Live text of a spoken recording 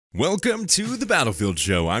Welcome to the Battlefield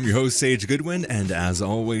Show. I'm your host, Sage Goodwin, and as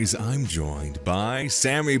always, I'm joined by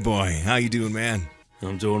Sammy Boy. How you doing, man?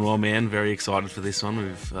 I'm doing well, man. Very excited for this one.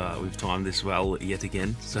 We've timed this well yet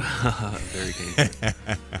again, so very keen.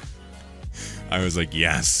 I was like,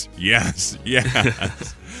 yes.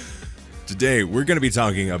 Today, we're going to be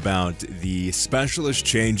talking about the specialist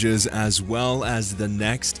changes as well as the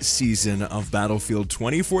next season of Battlefield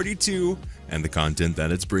 2042 and the content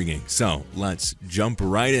that it's bringing. So, let's jump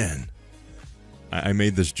right in. I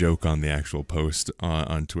made this joke on the actual post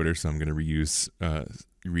on Twitter, so I'm going to reuse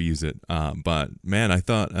it. But, man, I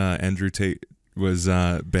thought Andrew Tate was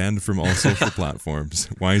banned from all social platforms.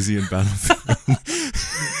 Why is he in Battlefield?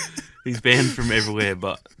 He's banned from everywhere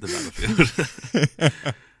but the Battlefield.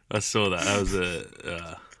 I saw that.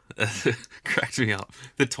 That was cracked me up.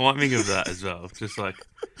 The timing of that as well. Just like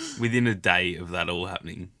within a day of that all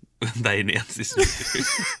happening, they announced this news.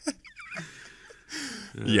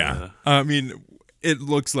 Yeah. I mean, it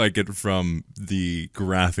looks like it from the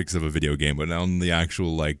graphics of a video game, but on the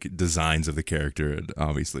actual like designs of the character, it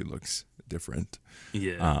obviously looks different.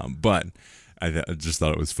 Yeah. But I just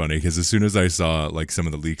thought it was funny because as soon as I saw like some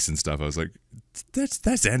of the leaks and stuff, I was like,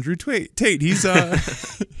 "That's Andrew Tate. He's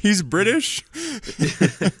he's British."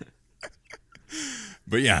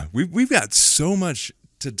 But yeah, we've got so much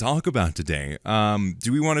to talk about today.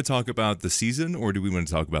 Do we want to talk about the season or do we want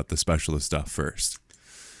to talk about the specialist stuff first?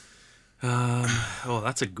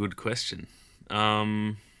 That's a good question.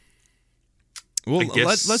 Well,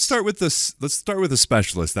 let's start with this. Let's start with a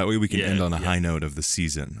specialist. That way we can end on a high note of the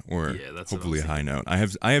season, or hopefully a high note. I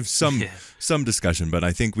have some discussion, but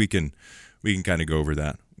I think we can kind of go over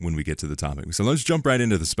that when we get to the topic. So let's jump right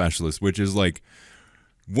into the specialist, which is like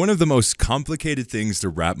one of the most complicated things to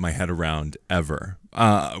wrap my head around ever.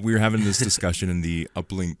 We were having this discussion in the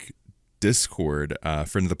Uplink Discord.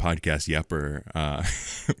 Friend of the podcast, Yepper,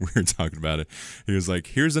 we were talking about it. He was like,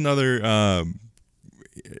 "Here's another."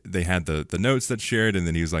 They had the notes that shared, and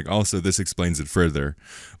then he was like, also, this explains it further,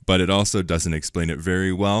 but it also doesn't explain it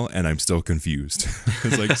very well, and I'm still confused.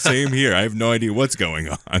 It's like, same here. I have no idea what's going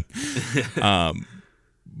on.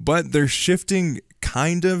 But they're shifting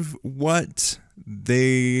kind of what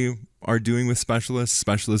they are doing with specialists.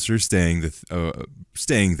 Specialists are staying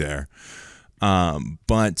there.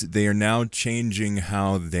 But they are now changing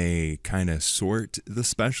how they kind of sort the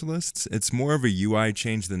specialists. It's more of a UI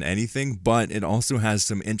change than anything, but it also has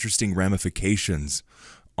some interesting ramifications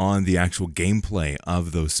on the actual gameplay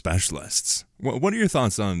of those specialists. What are your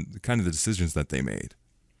thoughts on kind of the decisions that they made?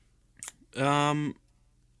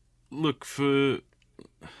 Look,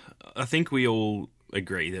 I think we all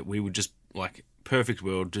agree that we would just, like, perfect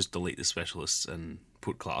world, just delete the specialists and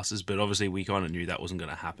put classes, but obviously we kind of knew that wasn't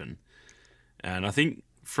going to happen. And I think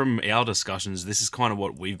from our discussions, this is kind of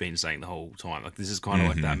what we've been saying the whole time. Like, this is kind of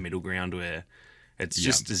like that middle ground where it's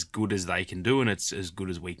just as good as they can do and it's as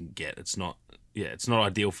good as we can get. It's not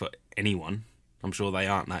ideal for anyone. I'm sure they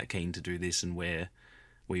aren't that keen to do this and where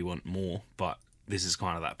we want more, but this is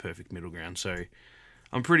kind of that perfect middle ground. So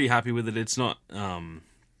I'm pretty happy with it. It's not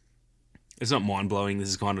mind-blowing. This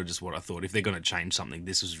is kind of just what I thought. If they're going to change something,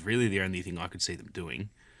 this was really the only thing I could see them doing.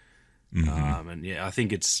 And yeah, I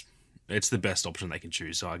think it's the best option they can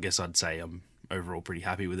choose. So I guess I'd say I'm overall pretty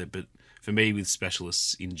happy with it. But for me, with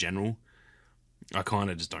specialists in general, I kind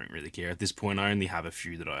of just don't really care. At this point, I only have a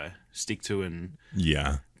few that I stick to. And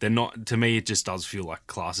they're not, to me, it just does feel like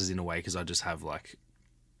classes in a way because I just have like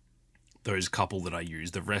those couple that I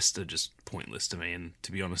use. The rest are just pointless to me. And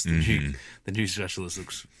to be honest, the new specialist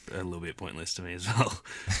looks a little bit pointless to me as well.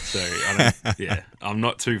 So I'm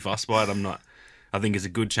not too fussed by it. I think it's a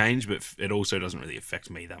good change, but it also doesn't really affect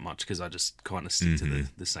me that much because I just kind of stick to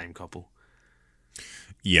the same couple.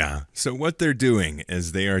 Yeah. So what they're doing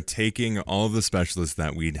is they are taking all of the specialists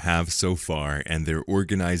that we'd have so far and they're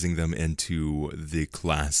organizing them into the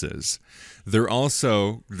classes. They're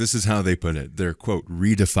also, this is how they put it, they're, quote,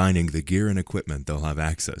 redefining the gear and equipment they'll have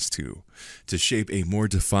access to shape a more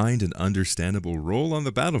defined and understandable role on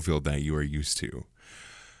the battlefield that you are used to.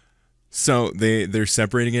 So they're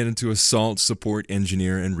separating it into Assault, Support,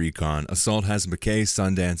 Engineer, and Recon. Assault has McKay,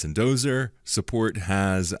 Sundance, and Dozer. Support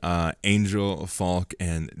has Angel, Falk,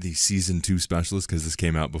 and the Season 2 Specialist, because this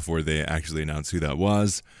came out before they actually announced who that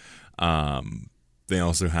was. They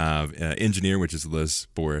also have Engineer, which is Liz,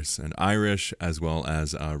 Boris, and Irish, as well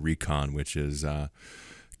as Recon, which is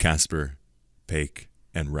Casper, Paik,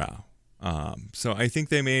 and Rao. So I think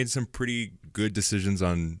they made some pretty good decisions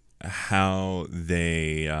on how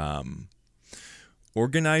they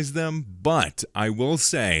organize them, but I will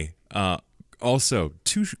say Also,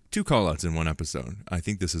 two call-outs in one episode. I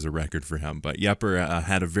think this is a record for him. But Yepper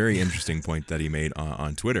had a very interesting point that he made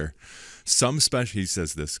on Twitter. He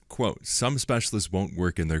says this, quote, "Some specialists won't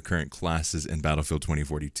work in their current classes in Battlefield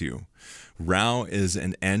 2042. Rao is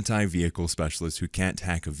an anti-vehicle specialist who can't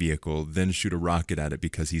hack a vehicle, then shoot a rocket at it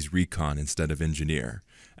because he's recon instead of engineer.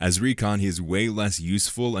 As recon, he is way less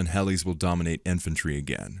useful, and helis will dominate infantry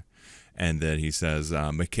again." And then he says,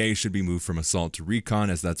 McKay should be moved from assault to recon,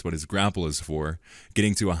 as that's what his grapple is for,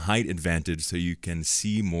 getting to a height advantage so you can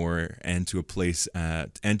see more, and to place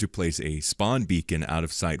a spawn beacon out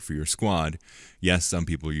of sight for your squad. Yes, some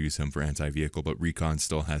people use him for anti-vehicle, but recon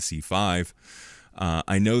still has C5.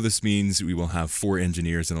 I know this means we will have 4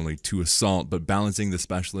 engineers and only 2 assault, but balancing the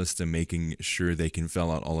specialists and making sure they can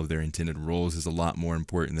fill out all of their intended roles is a lot more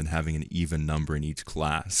important than having an even number in each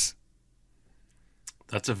class.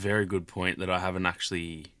 That's a very good point that I haven't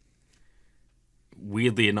actually...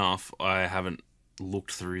 Weirdly enough, I haven't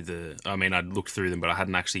looked through I'd looked through them, but I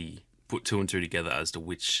hadn't actually put 2 and 2 together as to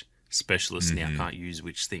which specialists now can't use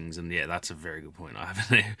which things. And yeah, that's a very good point. I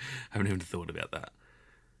haven't even thought about that.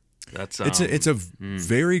 It's a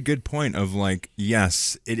very good point of like,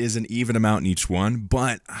 yes, it is an even amount in each one,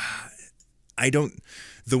 but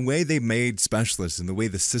the way they made specialists and the way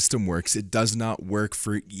the system works, it does not work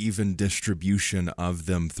for even distribution of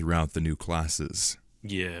them throughout the new classes.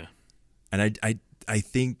 Yeah. And I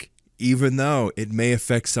think even though it may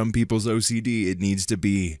affect some people's OCD, it needs to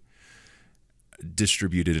be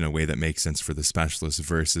distributed in a way that makes sense for the specialists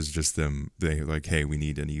versus just they like, hey, we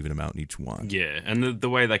need an even amount in each one. Yeah, and the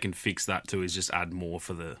way they can fix that too is just add more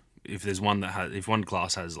for if there's one if one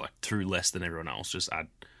class has like 2 less than everyone else, just add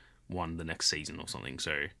 1 the next season or something.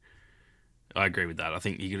 So I agree with that. I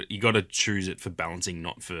think you got to choose it for balancing,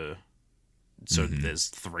 not for there's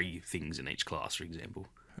 3 things in each class, for example.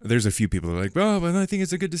 There's a few people that are like, oh, but I think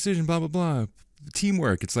it's a good decision, blah, blah, blah.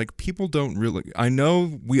 Teamwork. It's like people don't really... I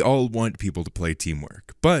know we all want people to play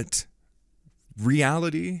teamwork, but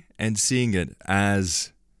reality and seeing it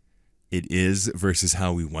as it is versus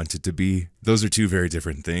how we want it to be, those are 2 very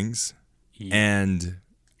different things. Yeah. And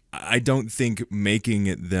I don't think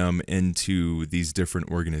making them into these different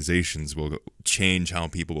organizations will change how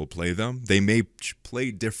people will play them. They may play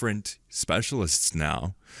different specialists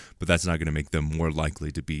now, but that's not going to make them more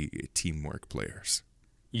likely to be teamwork players.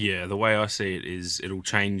 Yeah, the way I see it is it'll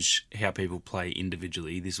change how people play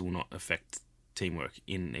individually. This will not affect teamwork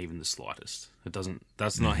in even the slightest. It doesn't.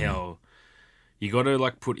 That's not how... You got to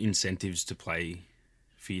like put incentives to play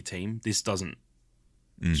for your team. This doesn't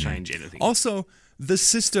change anything. Also, the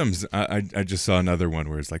systems, I just saw another one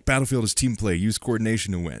where it's like, Battlefield is team play, use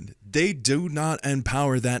coordination to win. They do not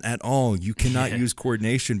empower that at all. You cannot use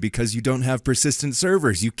coordination because you don't have persistent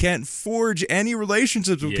servers. You can't forge any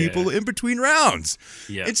relationships with people in between rounds.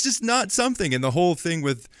 Yeah. It's just not something. And the whole thing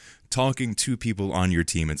with talking to people on your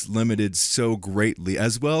team, it's limited so greatly,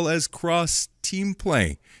 as well as cross-team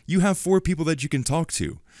play. You have 4 people that you can talk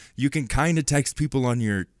to. You can kind of text people on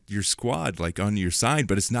your squad, like on your side,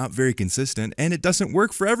 but it's not very consistent, and it doesn't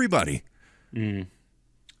work for everybody. Yeah,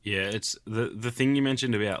 it's the thing you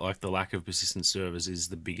mentioned about like the lack of persistent servers is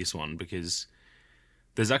the biggest one, because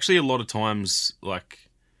there's actually a lot of times like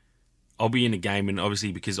I'll be in a game, and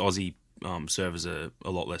obviously because Aussie servers are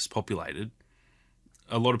a lot less populated,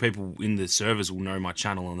 a lot of people in the servers will know my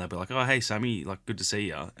channel, and they'll be like, "Oh, hey Sammy, like good to see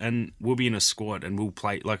ya," and we'll be in a squad and we'll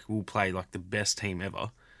play like the best team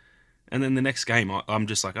ever. And then the next game, I'm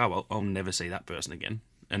just like, oh, well, I'll never see that person again.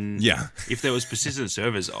 And if there was persistent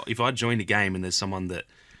servers, if I joined a game and there's someone that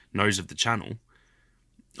knows of the channel,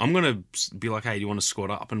 I'm going to be like, hey, do you want to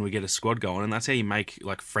squad up? And we get a squad going. And that's how you make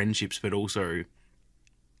like friendships, but also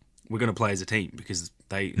we're going to play as a team, because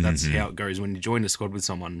that's how it goes. When you join a squad with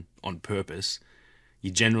someone on purpose,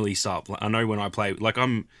 you generally start... I know when I play... Like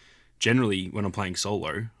when I'm playing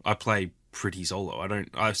solo, I play pretty solo.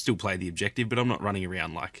 I still play the objective, but I'm not running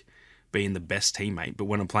around like... being the best teammate. But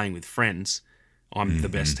when I'm playing with friends, I'm the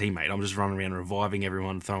best teammate. I'm just running around reviving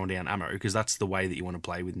everyone, throwing down ammo, because that's the way that you want to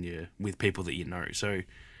play with people that you know. So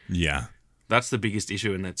yeah, that's the biggest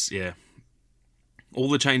issue. And that's all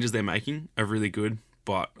the changes they're making are really good,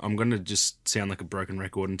 but I'm going to just sound like a broken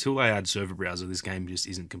record. Until they add server browser, this game just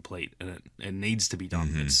isn't complete, and it needs to be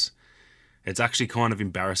done. It's actually kind of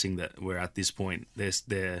embarrassing that we're at this point.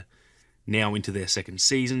 They're now into their 2nd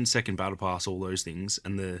season, 2nd battle pass, all those things,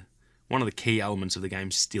 and one of the key elements of the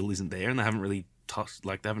game still isn't there, and they haven't really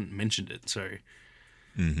they haven't mentioned it. So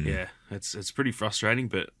yeah, it's pretty frustrating,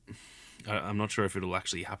 but I'm not sure if it'll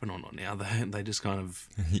actually happen or not now. They just kind of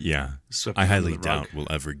I highly doubt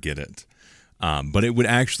we'll ever get it. But it would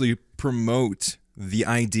actually promote the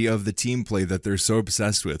idea of the team play that they're so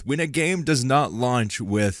obsessed with. When a game does not launch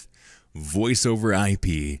with voice over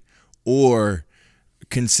IP or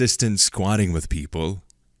consistent squatting with people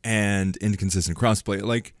and inconsistent crossplay,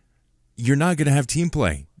 like, you're not going to have team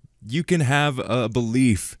play. You can have a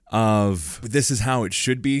belief of this is how it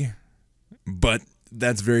should be, but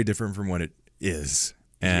that's very different from what it is.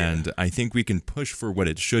 And I think we can push for what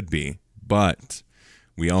it should be, but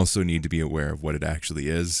we also need to be aware of what it actually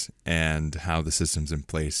is and how the systems in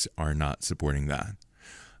place are not supporting that.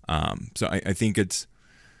 So I think it's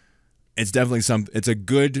definitely it's a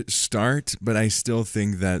good start, but I still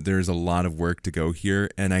think that there's a lot of work to go here.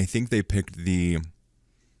 And I think they picked the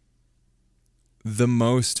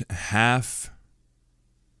most half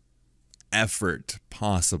effort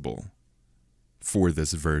possible for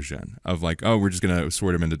this version of like, oh, we're just going to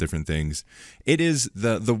sort them into different things. It is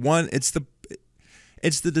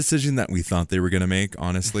it's the decision that we thought they were going to make,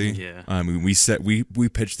 honestly. Yeah. We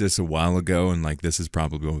pitched this a while ago, and like, this is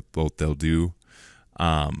probably what they'll do.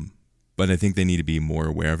 But I think they need to be more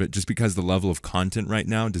aware of it, just because the level of content right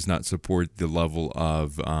now does not support the level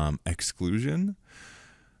of exclusion.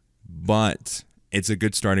 But it's a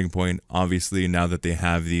good starting point. Obviously, now that they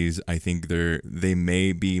have these, I think they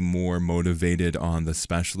may be more motivated on the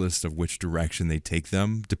specialist of which direction they take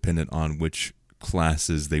them, dependent on which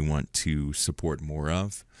classes they want to support more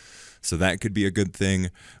of. So that could be a good thing.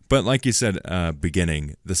 But like you said,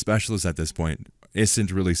 beginning, the specialist at this point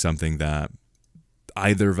isn't really something that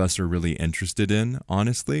either of us are really interested in,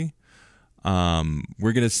 honestly. We're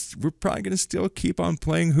probably gonna still keep on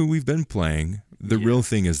playing who we've been playing. The real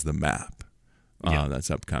thing is the map that's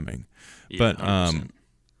upcoming. But 100%.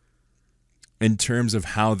 In terms of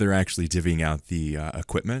how they're actually divvying out the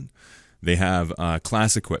equipment, they have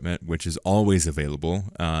class equipment, which is always available.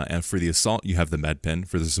 And for the assault, you have the med pen.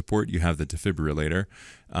 For the support, you have the defibrillator.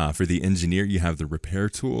 For the engineer, you have the repair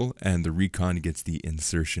tool, and the recon gets the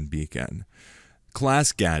insertion beacon.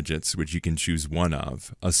 Class gadgets, which you can choose one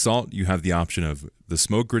of. Assault, you have the option of the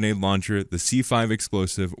smoke grenade launcher, the C5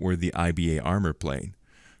 explosive, or the IBA armor plate.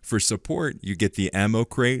 For support, you get the ammo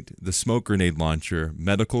crate, the smoke grenade launcher,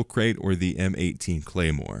 medical crate, or the M18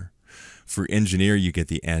 Claymore. For engineer, you get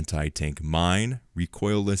the anti-tank mine,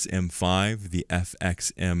 recoilless M5, the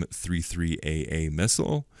FXM-33AA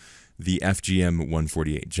missile, the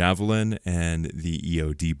FGM-148 Javelin, and the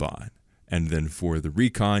EOD bot. And then for the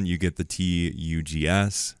recon, you get the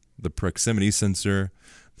TUGS, the proximity sensor,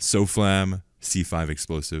 SOFLAM, C5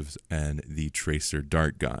 explosives, and the tracer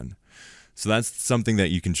dart gun. So that's something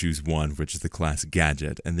that you can choose one, which is the class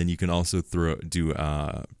gadget. And then you can also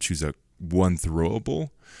choose one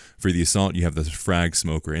throwable. For the assault, you have the frag,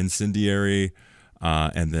 smoke, or incendiary.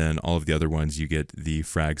 And then all of the other ones, you get the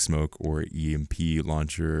frag, smoke, or EMP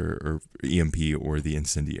launcher, or EMP, or the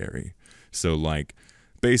incendiary. So like,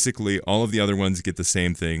 basically, all of the other ones get the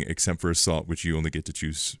same thing, except for assault, which you only get to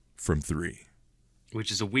choose from 3. Which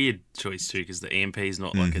is a weird choice too, because the EMP is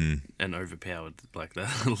not like an overpowered like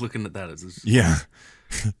that. Looking at that as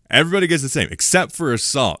everybody gets the same, except for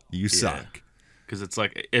assault. You suck. Because it's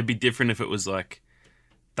like, it'd be different if it was like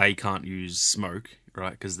they can't use smoke,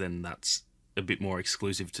 right? Because then that's a bit more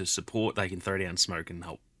exclusive to support. They can throw down smoke and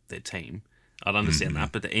help their team. I'd understand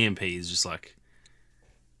that, but the EMP is just like,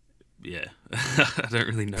 I don't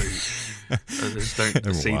really know. I just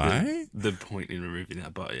don't see the point in removing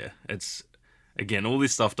that. But it's, again, all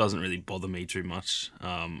this stuff doesn't really bother me too much.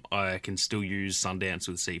 I can still use Sundance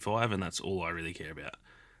with C5, and that's all I really care about.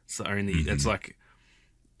 It's the only, it's like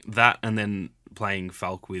that, and then playing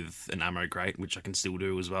Falk with an ammo crate, which I can still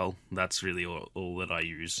do as well. That's really all that I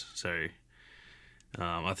use. So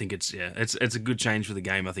I think it's a good change for the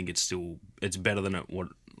game. I think it's better than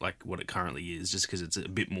what it currently is, just because it's a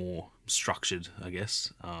bit more structured, I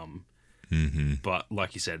guess. But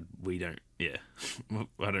like you said, I don't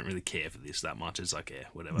really care for this that much. It's like,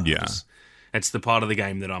 whatever. Yeah. It's the part of the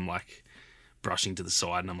game that I'm like brushing to the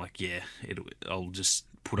side, and I'm like, I'll just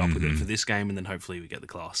put up with it for this game, and then hopefully we get the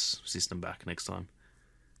class system back next time.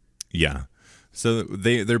 Yeah. So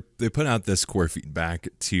they put out this core feedback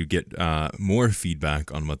to get more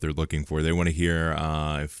feedback on what they're looking for. They want to hear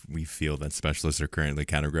if we feel that specialists are currently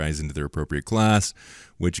categorized into their appropriate class,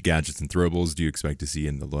 which gadgets and throwables do you expect to see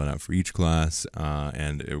in the loadout for each class,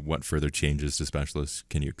 and what further changes to specialists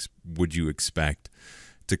would you expect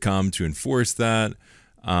to come to enforce that.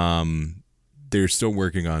 They're still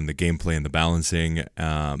working on the gameplay and the balancing.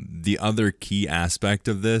 The other key aspect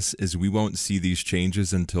of this is we won't see these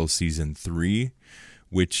changes until Season 3,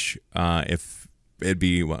 which if it'd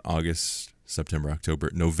be August, September, October,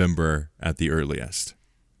 November at the earliest.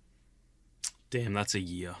 Damn, that's a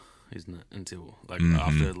year, isn't it? Until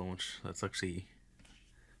after launch. That's actually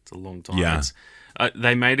It's a long time. Yeah.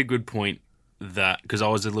 They made a good point that, because I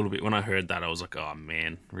was a little bit, when I heard that, I was like, oh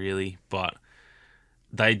man, really? But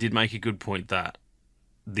they did make a good point that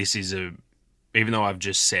this is even though I've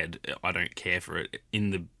just said I don't care for it,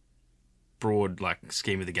 in the broad like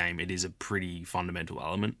scheme of the game, it is a pretty fundamental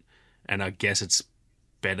element. And I guess it's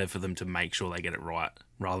better for them to make sure they get it right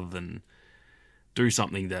rather than do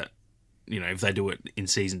something that, if they do it in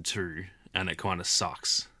season 2 and it kind of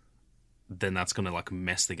sucks, then that's going to like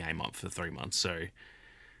mess the game up for 3 months. So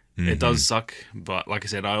it does suck, but like I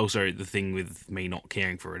said, the thing with me not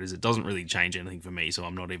caring for it is it doesn't really change anything for me, so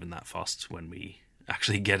I'm not even that fussed when we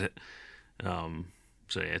actually get it. So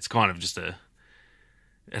yeah, it's kind of just it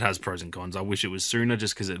has pros and cons. I wish it was sooner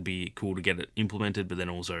just because it'd be cool to get it implemented, but then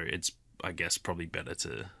also it's, I guess, probably better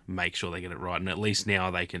to make sure they get it right, and at least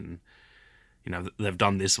now they can, they've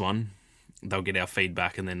done this one, they'll get our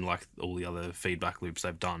feedback, and then like all the other feedback loops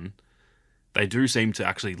they've done, they do seem to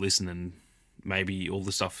actually listen, and maybe all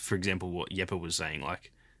the stuff, for example, what Yepa was saying,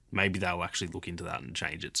 like maybe they'll actually look into that and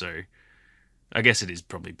change it. So I guess it is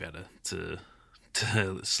probably better to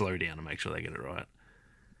slow down and make sure they get it right.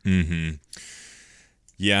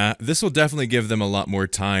 Yeah, this will definitely give them a lot more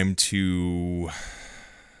time to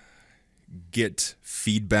get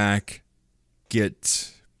feedback,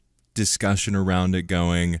 get discussion around it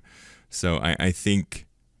going. So I think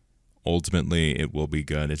ultimately it will be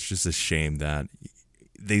good. It's just a shame that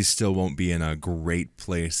they still won't be in a great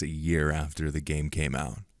place a year after the game came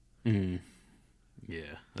out.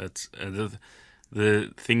 Yeah, that's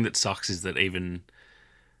the thing that sucks is that even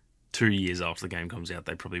 2 years after the game comes out,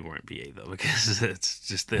 they probably won't be either, because it's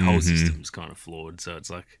just the whole system's kind of flawed. So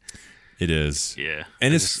it's like, it is, yeah,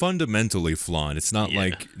 and it's fundamentally flawed. It's not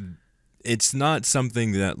like, it's not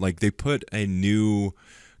something that like they put a new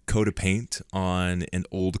coat of paint on an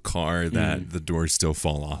old car that the doors still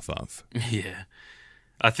fall off of. Yeah.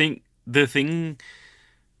 I think the thing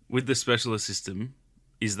with the specialist system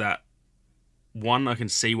is that, one, I can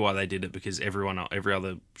see why they did it, because every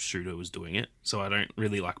other shooter was doing it, so I don't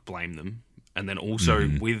really like blame them. And then also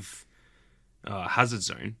with Hazard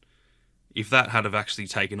Zone, if that had have actually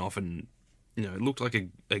taken off and it looked like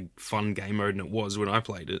a fun game mode, and it was when I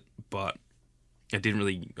played it, but it didn't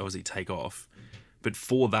really obviously take off. But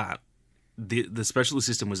for that, the specialist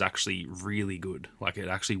system was actually really good. Like, it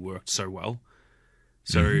actually worked so well.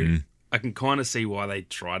 So I can kind of see why they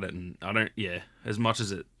tried it, and I don't. Yeah, as much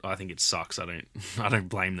as I think it sucks. I don't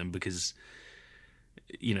blame them, because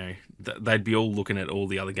they'd be all looking at all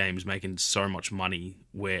the other games making so much money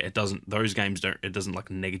where it doesn't. Those games don't. It doesn't like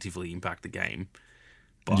negatively impact the game.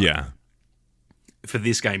 But yeah, for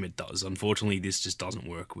this game it does. Unfortunately, this just doesn't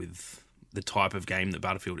work with the type of game that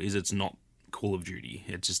Battlefield is. It's not Call of Duty.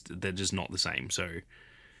 They're just not the same. So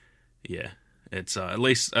yeah. It's at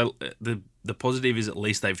least the positive is at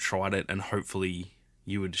least they've tried it, and hopefully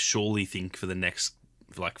you would surely think for the next,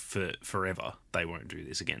 like, for forever, they won't do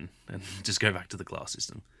this again and just go back to the class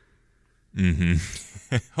system.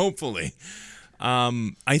 Hopefully.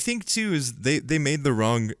 I think too is they made the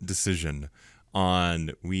wrong decision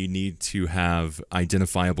on, we need to have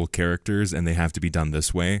identifiable characters and they have to be done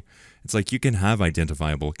this way. It's like, you can have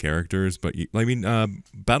identifiable characters, but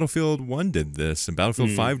Battlefield 1 did this, and Battlefield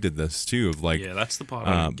 5 did this too. Of like, yeah, that's the part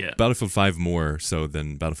I don't get. Battlefield 5 more so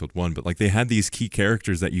than Battlefield 1, but like they had these key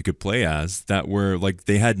characters that you could play as that were like,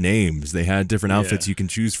 they had names, they had different outfits you can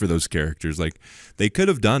choose for those characters. Like, they could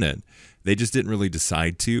have done it, they just didn't really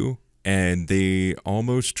decide to, and they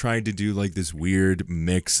almost tried to do like this weird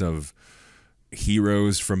mix of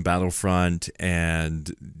heroes from Battlefront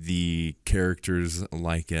and the characters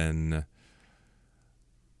like in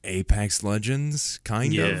Apex Legends,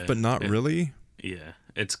 kind of, but not really. Yeah,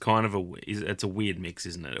 it's kind of it's a weird mix,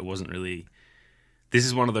 isn't it? It wasn't really. This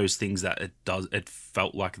is one of those things that it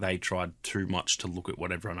felt like they tried too much to look at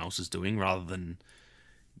what everyone else is doing rather than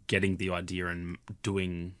getting the idea and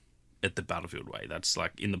doing it the Battlefield way. That's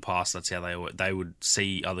like, in the past, that's how they would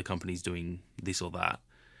see other companies doing this or that,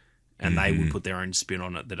 and they would put their own spin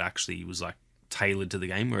on it that actually was like tailored to the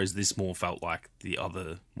game, whereas this more felt like the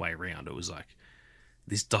other way around. It was like,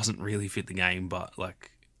 this doesn't really fit the game, but like,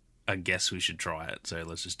 I guess we should try it, so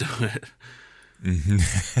let's just do it.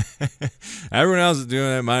 Everyone else is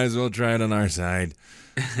doing it, might as well try it on our side.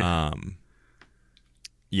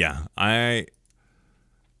 Yeah,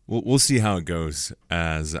 we'll see how it goes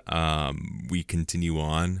as we continue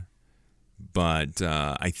on, but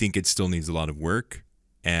I think it still needs a lot of work.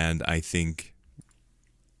 And I think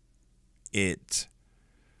it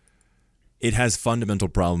it has fundamental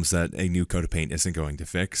problems that a new coat of paint isn't going to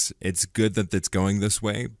fix. It's good that it's going this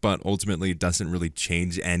way, but ultimately it doesn't really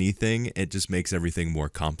change anything. It just makes everything more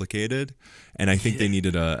complicated. And I think they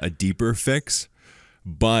needed a deeper fix.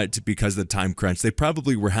 But because of the time crunch, they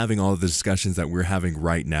probably were having all of the discussions that we're having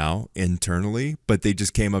right now internally, but they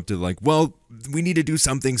just came up to like, well, we need to do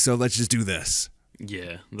something, so let's just do this.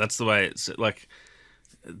 Yeah, that's the way it's like.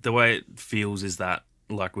 The way it feels is that,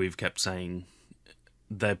 like we've kept saying,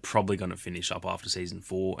 they're probably going to finish up after season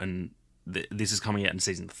 4, and this is coming out in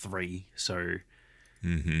season 3, so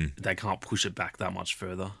they can't push it back that much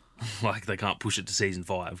further. Like, they can't push it to season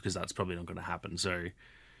 5 because that's probably not going to happen. So,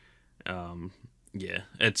 yeah,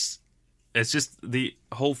 it's just the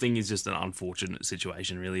whole thing is just an unfortunate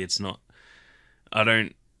situation. Really, it's not. I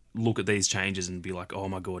don't look at these changes and be like, oh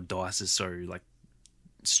my god, DICE is so like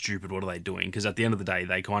stupid. What are they doing? Because at the end of the day,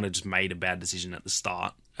 they kind of just made a bad decision at the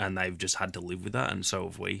start, and they've just had to live with that, and so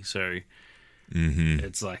have we. So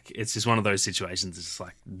it's like it's just one of those situations. It's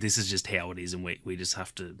like this is just how it is, and we just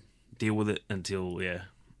have to deal with it until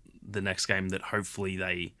the next game that hopefully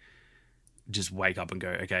they just wake up and go,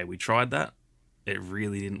 okay, we tried that. It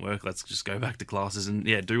really didn't work. Let's just go back to classes and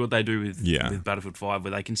do what they do with Battlefield 5,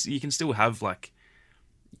 where you can still have like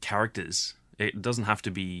characters. It doesn't have to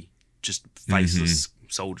be just faceless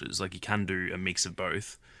soldiers. Like, you can do a mix of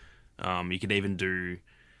both. You could even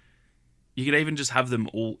just have them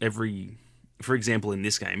all for example, in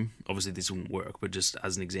this game, obviously this wouldn't work, but just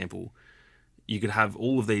as an example, you could have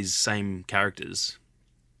all of these same characters,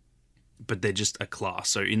 but they're just a class.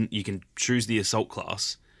 So you can choose the assault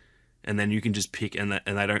class, and then you can just pick, and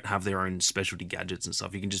they don't have their own specialty gadgets and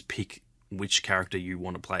stuff. You can just pick which character you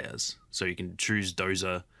want to play as. So you can choose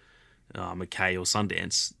Dozer, McKay, or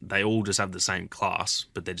Sundance. They all just have the same class,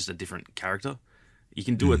 but they're just a different character. You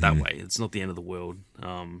can do it that way. It's not the end of the world.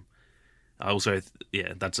 I also,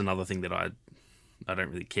 that's another thing that I don't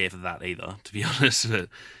really care for that either, to be honest. But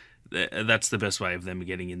that's the best way of them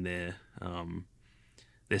getting in their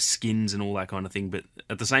skins and all that kind of thing. But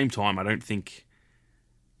at the same time, I don't think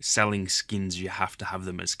selling skins, you have to have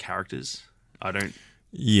them as characters. I don't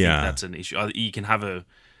think that's an issue. You can have a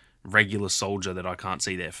regular soldier that I can't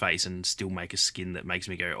see their face and still make a skin that makes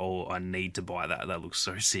me go, oh, I need to buy that. That looks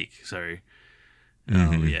so sick. So,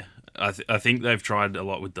 I think they've tried a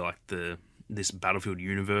lot with this Battlefield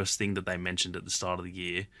universe thing that they mentioned at the start of the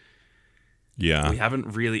year. Yeah. We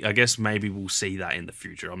haven't really, I guess maybe we'll see that in the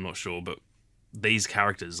future. I'm not sure, but these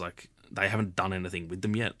characters, like, they haven't done anything with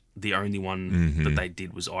them yet. The only one that they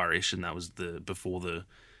did was Irish, and that was before the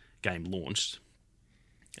game launched.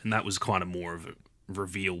 And that was kind of more of a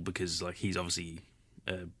reveal because, like, he's obviously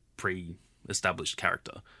a pre-established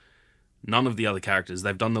character. None of the other characters,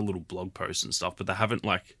 they've done the little blog posts and stuff, but they haven't,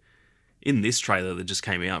 like, in this trailer that just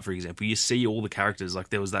came out, for example, you see all the characters. Like,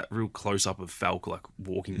 there was that real close-up of Falk, like,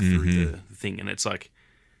 walking through the thing, and it's like,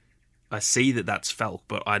 I see that that's Falk,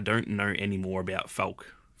 but I don't know any more about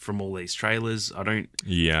Falk from all these trailers. I don't...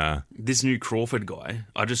 Yeah. This new Crawford guy,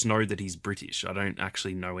 I just know that he's British. I don't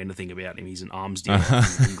actually know anything about him. He's an arms dealer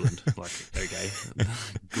from England. Like, okay,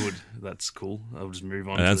 good. That's cool. I'll just move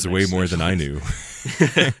on. That's way more than I knew.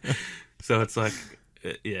 So it's like,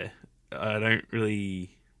 I don't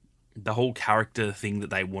really... The whole character thing that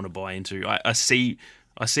they want to buy into, I see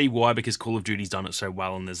why, because Call of Duty's done it so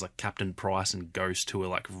well, and there's like Captain Price and Ghost who are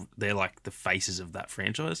like, they're like the faces of that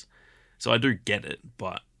franchise. So I do get it,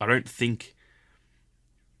 but I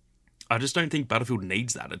just don't think Battlefield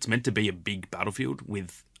needs that. It's meant to be a big Battlefield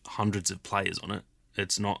with hundreds of players on it.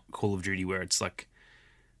 It's not Call of Duty where it's like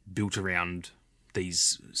built around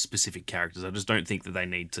these specific characters. I just don't think that they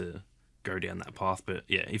need to go down that path. But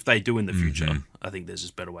yeah, if they do in the future, I think there's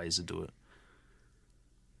just better ways to do it.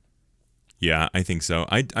 Yeah, I think so.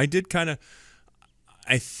 I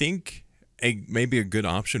think maybe a good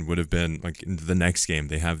option would have been, like, in the next game,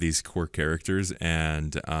 they have these core characters,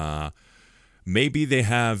 and maybe they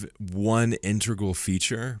have one integral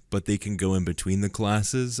feature, but they can go in between the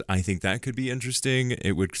classes. I think that could be interesting.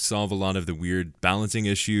 It would solve a lot of the weird balancing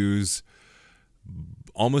issues,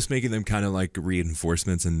 almost making them kind of like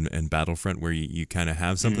reinforcements in Battlefront, where you kind of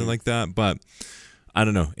have something like that. But I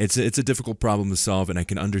don't know. It's a difficult problem to solve, and I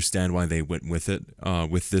can understand why they went with it,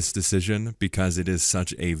 with this decision, because it is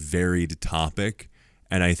such a varied topic,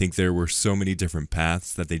 and I think there were so many different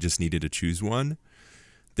paths that they just needed to choose one.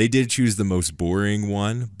 They did choose the most boring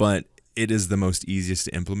one, but it is the most easiest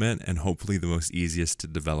to implement, and hopefully the most easiest to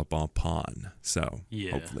develop upon. So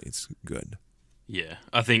hopefully it's good. Yeah,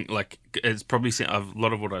 I think, like, it's probably a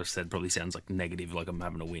lot of what I've said probably sounds like negative, like I'm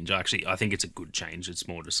having a whinge. Actually, I think it's a good change. It's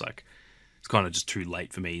more just like, it's kind of just too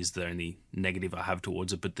late for me is the only negative I have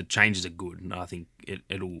towards it, but the changes are good, and I think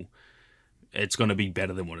it'll it's going to be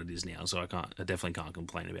better than what it is now. So I definitely can't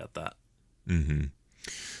complain about that. Mm-hmm.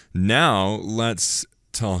 Now let's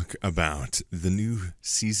talk about the new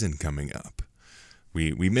season coming up.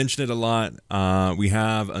 We mentioned it a lot. We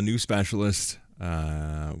have a new specialist.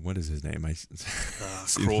 What is his name?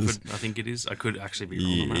 Crawford, I think it is. I could actually be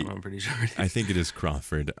wrong on that, but I'm pretty sure it is. I think it is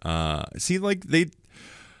Crawford.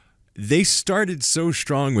 They started so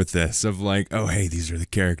strong with this of like, oh, hey, these are the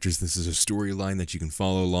characters. This is a storyline that you can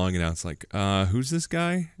follow along. And now it's like, who's this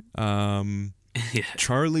guy?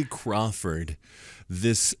 Charlie Crawford,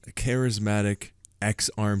 this charismatic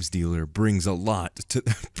ex-arms dealer, brings a lot to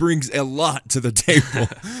the table.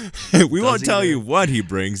 We won't tell you what he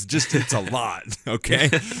brings, just it's a lot, okay?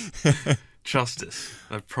 Trust us.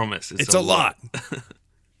 I promise. It's a lot.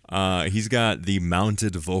 He's got the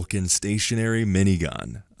mounted Vulcan stationary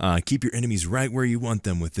minigun. Keep your enemies right where you want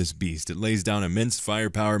them with this beast. It lays down immense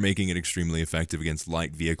firepower, making it extremely effective against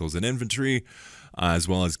light vehicles and infantry, as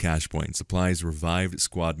well as cash point. Supplies revived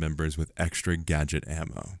squad members with extra gadget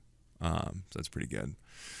ammo. So that's pretty good.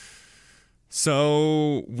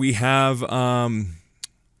 So we have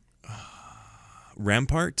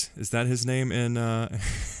Rampart. Is that his name in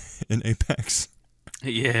Apex?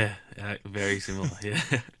 Yeah, very similar. Yeah.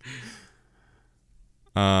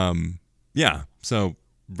 Yeah. So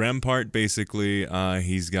Rampart, basically,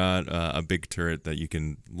 he's got a big turret that you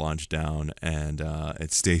can launch down, and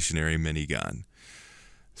it's stationary minigun.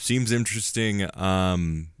 Seems interesting.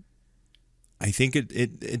 I think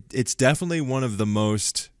it's definitely one of the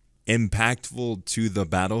most impactful to the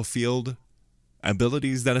battlefield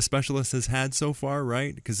abilities that a specialist has had so far,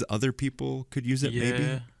 right? Because other people could use it,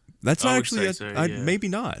 maybe. That's not actually maybe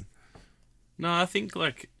not. No, I think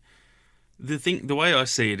like the way I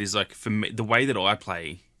see it is like, for me, the way that I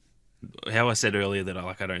play, how I said earlier that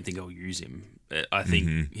I don't think I'll use him. I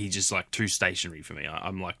think he's just like too stationary for me.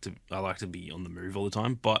 I like to be on the move all the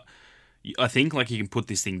time, but I think like you can put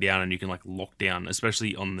this thing down and you can like lock down,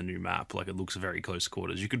 especially on the new map. Like, it looks very close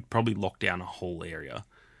quarters. You could probably lock down a whole area,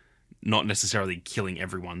 not necessarily killing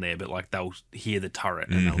everyone there, but like they'll hear the turret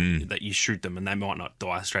and that you shoot them and they might not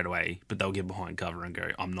die straight away, but they'll get behind cover and go,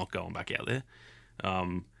 I'm not going back out there.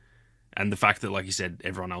 And the fact that, like you said,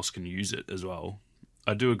 everyone else can use it as well.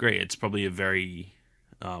 I do agree. It's probably a very,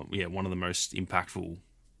 one of the most impactful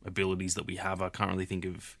abilities that we have. I can't really think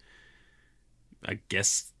of, I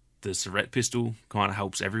guess the Surrette pistol kind of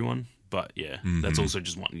helps everyone, but that's also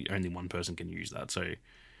just only one person can use that. So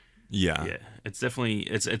yeah, it's definitely,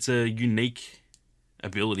 it's a unique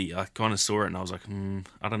ability. I kind of saw it and I was like,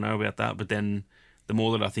 I don't know about that. But then the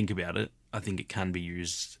more that I think about it, I think it can be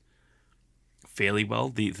used fairly well.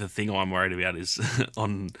 The thing I'm worried about is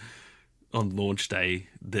on launch day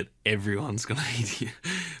that everyone's gonna hit you.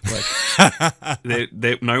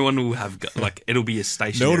 Like, no one will have, like, it'll be a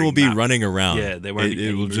stationary. No one will be map. running around. Yeah, there won't.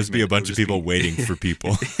 It will just be a bunch of people waiting for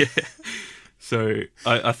people. Yeah. So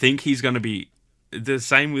I think he's gonna be the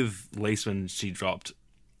same with Lise when she dropped.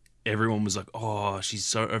 Everyone was like, "Oh, she's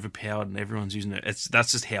so overpowered," and everyone's using it.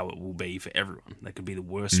 That's just how it will be for everyone. That could be the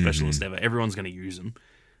worst specialist ever. Everyone's gonna use them.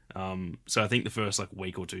 So I think the first like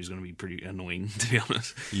week or two is going to be pretty annoying, to be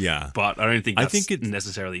honest. Yeah, but I don't think that's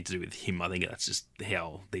necessarily to do with him. I think that's just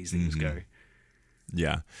how these things go.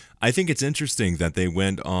 Yeah, I think it's interesting that they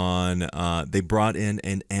went on. They brought in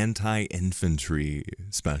an anti-infantry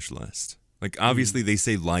specialist. Like, obviously they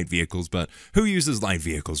say light vehicles, but who uses light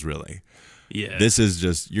vehicles really? Yeah, this is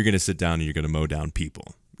just, you're going to sit down and you're going to mow down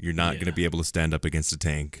people. You're not going to be able to stand up against a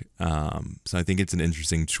tank. So I think it's an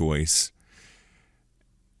interesting choice,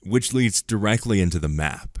 which leads directly into the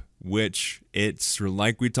map, which it's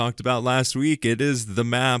like we talked about last week. It is the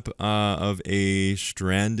map of a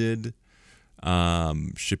stranded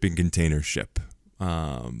shipping container ship,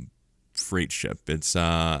 freight ship. It's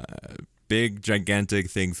a big, gigantic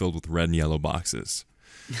thing filled with red and yellow boxes.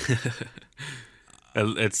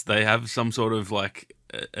 They have some sort of like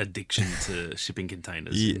addiction to shipping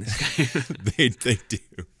containers in this game. They do.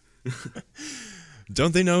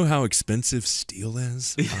 Don't they know how expensive steel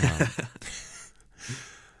is?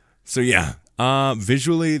 So yeah,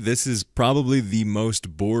 visually, this is probably the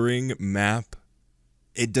most boring map.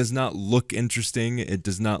 It does not look interesting. It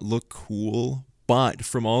does not look cool. But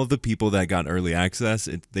from all of the people that got early access,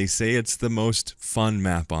 they say it's the most fun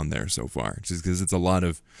map on there so far. Just because it's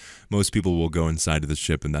most people will go inside of the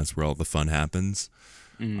ship, and that's where all the fun happens.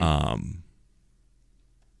 It's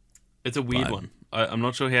a weird one. I'm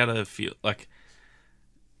not sure how to feel. Like,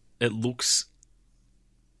 it looks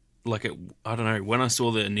like it. I don't know. When I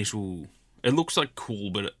saw the initial, it looks like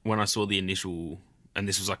cool. But when I saw the initial, and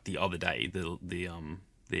this was like the other day, the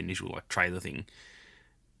initial like trailer thing,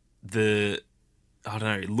 I don't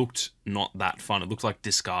know, it looked not that fun. It looked like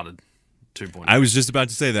Discarded 2.0. I was just about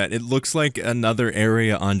to say that. It looks like another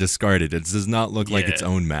area on Discarded. It does not look like its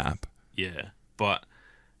own map. Yeah, but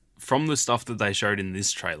from the stuff that they showed in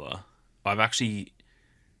this trailer, I've actually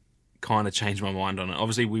kind of changed my mind on it.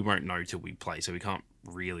 Obviously, we won't know till we play, so we can't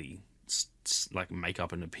really like make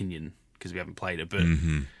up an opinion because we haven't played it. But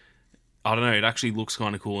I don't know, it actually looks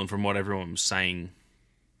kind of cool, and from what everyone was saying,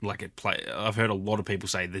 like I've heard a lot of people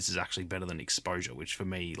say this is actually better than Exposure, which for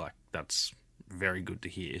me, like, that's very good to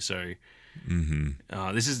hear. So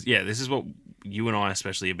this is what you and I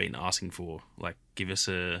especially have been asking for. Like, give us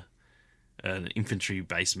an infantry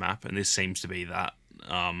based map, and this seems to be that.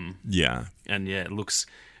 And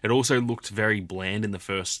it also looked very bland in the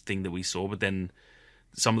first thing that we saw, but then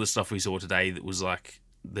some of the stuff we saw today that was like,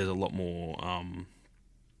 there's a lot more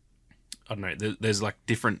I don't know, there's like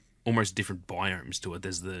almost different biomes to it.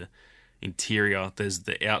 There's the interior, there's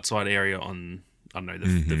the outside area on, I don't know,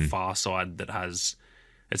 the far side that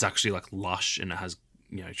it's actually like lush and it has,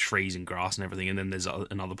 you know, trees and grass and everything, and then there's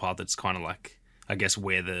another part that's kind of like, I guess,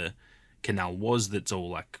 where the canal was, that's all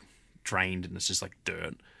like drained and it's just like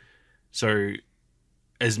dirt. So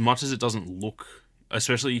as much as it doesn't look,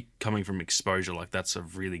 especially coming from Exposure, like, that's a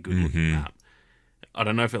really good looking map. I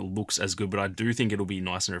don't know if it looks as good, but I do think it'll be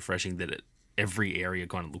nice and refreshing that every area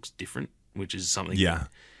kind of looks different, which is something that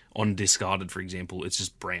on Discarded, for example, it's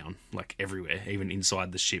just brown, like, everywhere. Even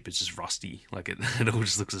inside the ship, it's just rusty. Like, it all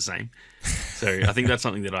just looks the same. So I think that's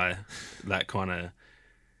something that I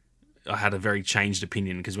had a very changed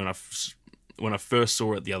opinion, because when I first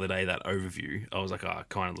saw it the other day, that overview, I was like, oh, it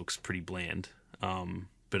kind of looks pretty bland.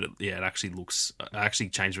 But it actually looks... I actually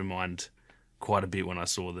changed my mind quite a bit when I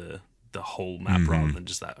saw the whole map rather than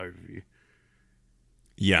just that overview.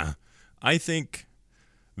 Yeah. I think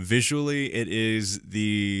visually it is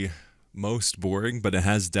the most boring, but it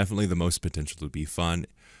has definitely the most potential to be fun.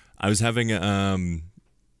 I was having in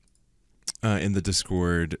the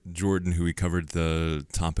Discord, Jordan, who we covered the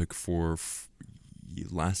topic for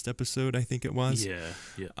last episode, I think it was. Yeah.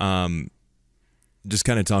 Just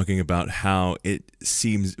kind of talking about how it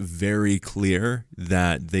seems very clear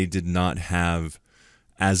that they did not have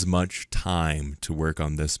as much time to work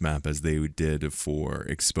on this map as they did for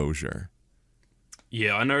Exposure.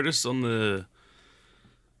 Yeah, I noticed on the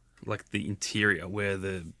interior where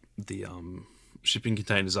the shipping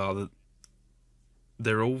containers are, that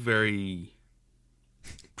they're all very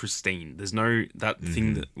pristine. There's no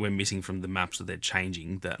thing that we're missing from the maps that they're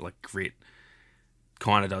changing, that like grit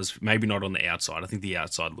kind of does. Maybe not on the outside. I think the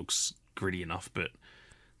outside looks gritty enough, but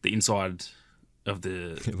the inside of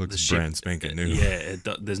it looks brand spanking new. Yeah,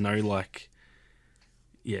 there's no like.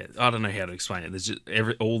 Yeah, I don't know how to explain it. There's just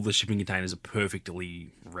all the shipping containers are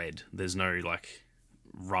perfectly red. There's no like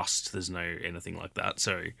rust. There's no anything like that.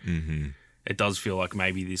 So it does feel like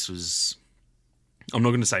maybe this was. I'm not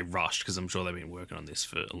going to say rushed, because I'm sure they've been working on this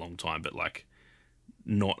for a long time, but like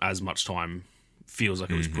not as much time feels like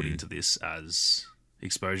it was put into this as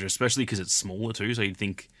Exposure, especially because it's smaller too. So you'd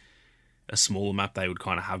think a smaller map they would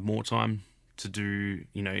kind of have more time to do,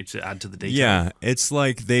 you know, to add to the detail. Yeah, it's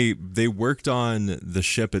like they worked on the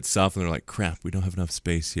ship itself and they're like, crap, we don't have enough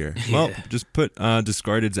space here. Well, just put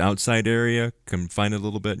Discarded's outside area, confine it a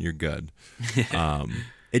little bit, and you're good.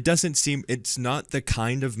 It doesn't seem, it's not the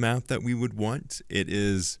kind of map that we would want. It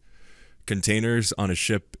is containers on a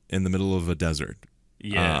ship in the middle of a desert.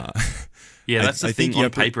 Yeah. That's the thing. On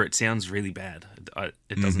paper, it sounds really bad.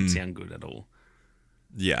 It doesn't sound good at all.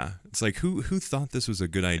 Yeah, it's like, who thought this was a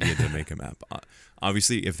good idea to make a map?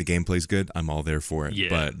 Obviously, if the gameplay's good, I'm all there for it. Yeah.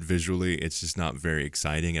 But visually, it's just not very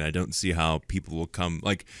exciting, and I don't see how people will come.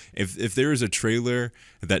 Like, if there is a trailer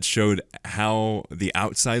that showed how the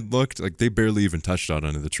outside looked, like, they barely even touched on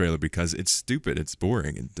it in the trailer because it's stupid, it's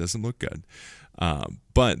boring, it doesn't look good.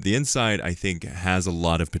 But the inside, I think, has a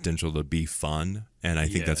lot of potential to be fun, and I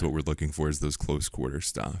think that's what we're looking for, is those close quarter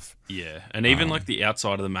stuff. Yeah, and even like the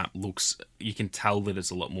outside of the map looks, you can tell that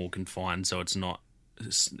it's a lot more confined, so it's not,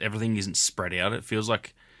 everything isn't spread out. It feels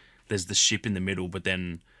like there's the ship in the middle, but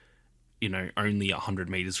then, you know, only 100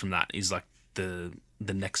 meters from that is like the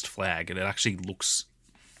next flag, and it actually looks,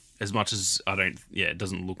 as much as it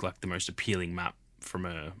doesn't look like the most appealing map from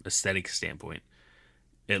a aesthetic standpoint.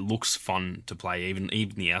 It looks fun to play, even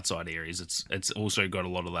the outside areas. It's also got a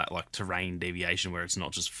lot of that like terrain deviation where it's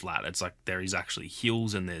not just flat. It's like there is actually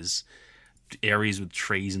hills and there's areas with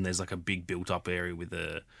trees and there's like a big built up area with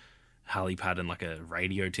a helipad and like a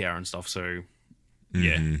radio tower and stuff. So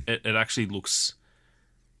it actually looks.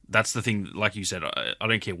 That's the thing. Like you said, I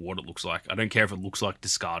don't care what it looks like. I don't care if it looks like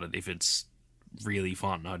Discarded. If it's really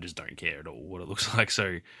fun, I just don't care at all what it looks like.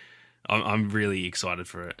 So I'm really excited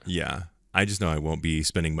for it. Yeah. I just know I won't be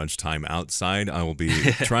spending much time outside. I will be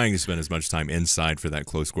trying to spend as much time inside for that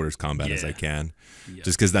close quarters combat as I can,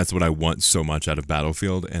 just because that's what I want so much out of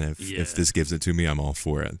Battlefield. And if this gives it to me, I'm all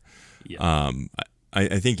for it.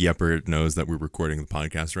 I think Yepper knows that we're recording the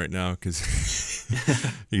podcast right now because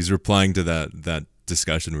he's replying to that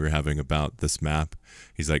discussion we were having about this map.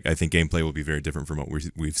 He's like, I think gameplay will be very different from what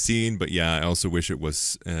we've seen, but yeah, I also wish it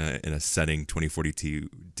was in a setting 2042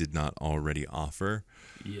 did not already offer.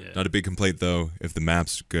 Not a big complaint though. If the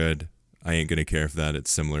map's good, I ain't gonna care if that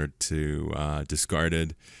it's similar to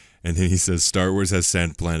Discarded. And then he says Star Wars has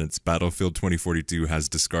sand planets, Battlefield 2042 has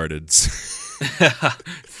Discardeds.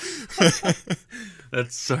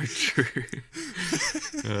 That's so true.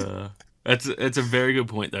 It's a very good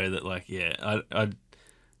point though. That like,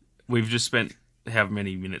 we've just spent how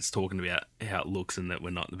many minutes talking about how it looks and that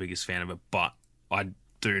we're not the biggest fan of it, but I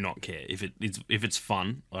do not care if it's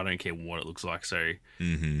fun. I don't care what it looks like. So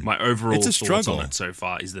my overall thoughts on it so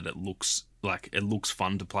far is that it looks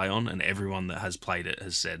fun to play on, and everyone that has played it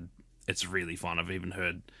has said it's really fun. I've even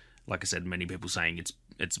heard, like I said, many people saying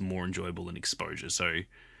it's more enjoyable than Exposure. So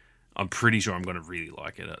I'm pretty sure I'm going to really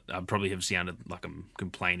like it. I probably have sounded like I'm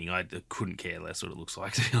complaining. I couldn't care less what it looks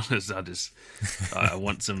like, to be honest. I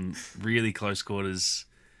want some really close quarters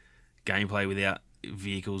gameplay without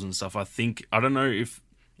vehicles and stuff. I don't know if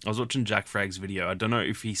I was watching Jack Fragg's video. I don't know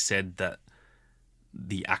if he said that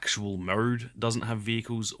the actual mode doesn't have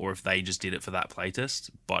vehicles or if they just did it for that playtest,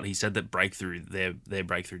 but he said that Breakthrough, their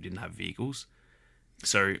Breakthrough didn't have vehicles.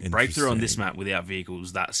 So Breakthrough on this map without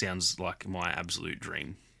vehicles, that sounds like my absolute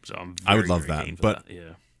dream. So I would love that, but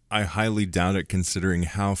I highly doubt it considering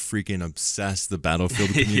how freaking obsessed the Battlefield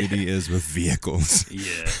community is with vehicles.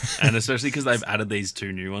 And especially because they've added these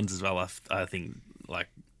 2 new ones as well. I think like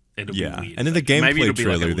it'll be weird. And in the gameplay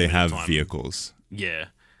trailer, they have vehicles.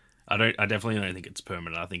 I definitely don't think it's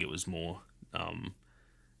permanent. I think it was more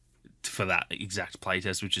for that exact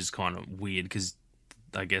playtest, which is kind of weird because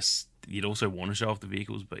I guess you'd also want to show off the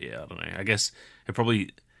vehicles, but I don't know. I guess it probably.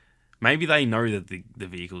 Maybe they know that the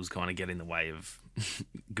vehicles kind of get in the way of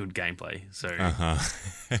good gameplay. So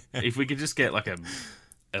if we could just get like a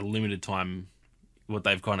limited time, what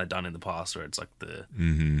they've kind of done in the past, where it's like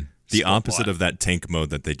the opposite of that tank mode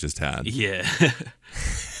that they just had.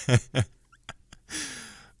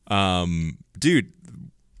 Dude,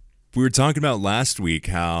 we were talking about last week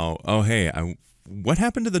how what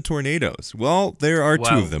happened to the tornadoes? Well, there are 2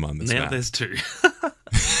 of them on this map. Now there's 2.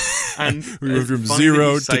 And we moved from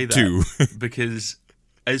 0 to 2 because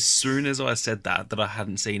as soon as I said that I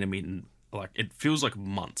hadn't seen him in like it feels like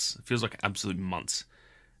months. It feels like absolute months.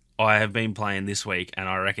 I have been playing this week, and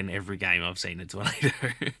I reckon every game I've seen a tornado.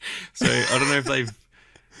 So I don't know if they've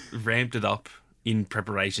ramped it up in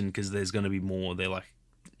preparation because there's going to be more. They're like,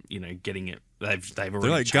 getting it. They've already. They're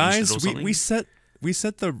like, guys, we set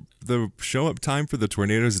the show up time for the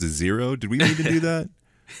tornadoes to 0. Did we need to do that?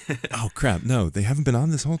 Oh crap, no, they haven't been on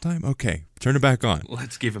this whole time? Okay, turn it back on.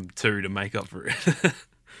 Let's give them 2 to make up for it.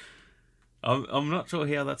 I'm not sure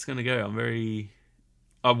how that's going to go.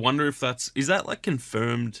 I wonder if is that like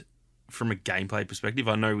confirmed from a gameplay perspective?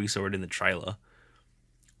 I know we saw it in the trailer,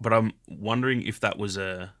 but I'm wondering if that was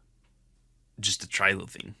just a trailer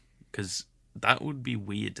thing, because that would be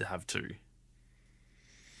weird to have 2.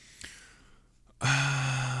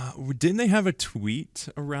 Didn't they have a tweet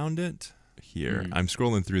around it? Here, I'm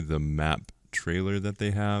scrolling through the map trailer that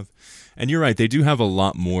they have, and you're right, they do have a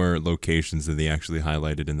lot more locations than they actually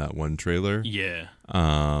highlighted in that one trailer. Because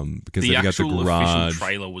the they got the garage. Official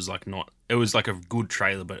trailer was like it was like a good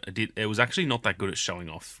trailer, but it was actually not that good at showing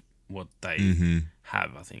off what they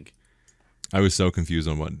have. I think I was so confused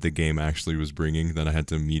on what the game actually was bringing that I had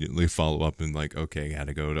to immediately follow up and like, okay, I had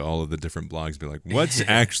to go to all of the different blogs, be like, what's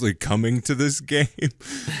actually coming to this game?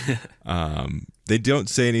 They don't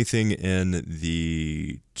say anything in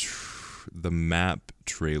the map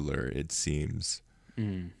trailer, it seems.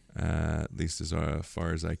 At least as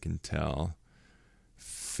far as I can tell.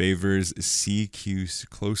 Favors CQ,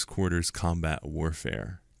 close quarters combat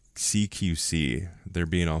warfare. CQC. They're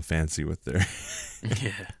being all fancy with their...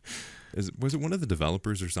 Was it one of the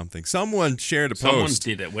developers or something? Someone shared a post. Someone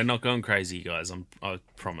did it. We're not going crazy, guys. I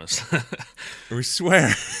promise. We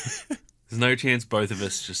swear. There's no chance both of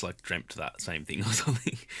us just like dreamt that same thing or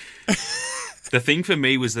something. The thing for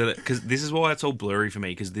me was that, because this is why it's all blurry for me,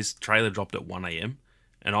 because this trailer dropped at 1 a.m.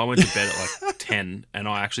 and I went to bed at like 10, and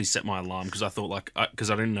I actually set my alarm because I thought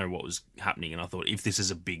because I didn't know what was happening, and I thought if this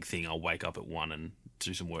is a big thing, I'll wake up at 1 and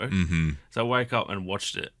do some work. So I woke up and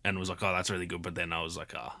watched it and was like, oh, that's really good. But then I was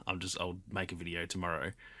like, I'll make a video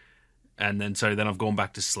tomorrow. And then I've gone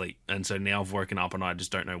back to sleep, and so now I've woken up and I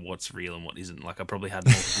just don't know what's real and what isn't. Like I probably had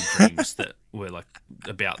multiple dreams that were like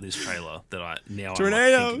about this trailer that I now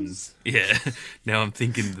tornadoes. I'm like thinking, now I'm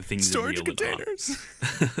thinking the things storage are real containers.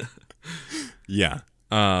 Yeah.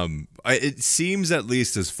 It seems, at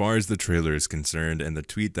least as far as the trailer is concerned, and the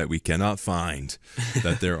tweet that we cannot find,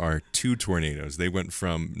 that there are 2 tornadoes. They went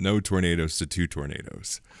from no tornadoes to 2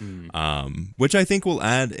 tornadoes, which I think will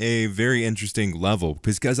add a very interesting level,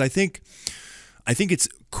 because I think it's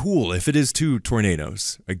cool if it is 2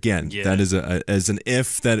 tornadoes. Again, that is as an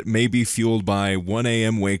if that may be fueled by 1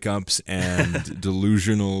 a.m. wake ups and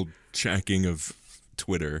delusional checking of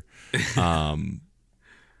Twitter.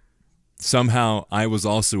 Somehow I was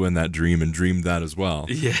also in that dream and dreamed that as well.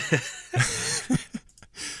 Yeah.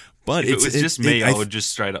 But if it was just me, I would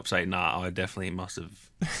just straight up say, nah, I definitely must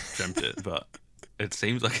have dreamt it. But it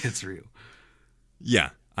seems like it's real.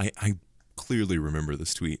 Yeah. I clearly remember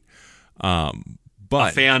this tweet. But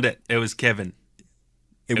I found it. It was Kevin.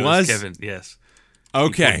 It was Kevin, yes.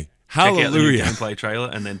 Okay. Hallelujah. Check out the gameplay trailer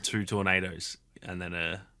and then 2 tornadoes and then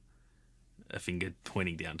a finger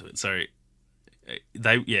pointing down to it. So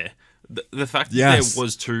the fact that there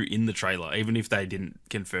was 2 in the trailer, even if they didn't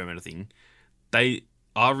confirm anything, they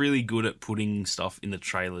are really good at putting stuff in the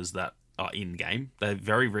trailers that are in game. They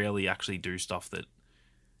very rarely actually do stuff that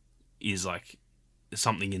is like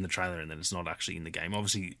something in the trailer and then it's not actually in the game.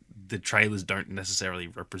 Obviously, the trailers don't necessarily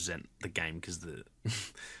represent the game because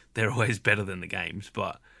they're always better than the games.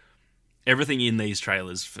 But everything in these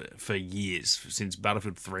trailers for years, since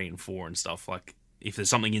Battlefield 3 and 4 and stuff, like if there's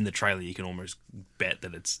something in the trailer, you can almost bet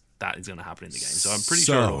that that is going to happen in the game. So I'm pretty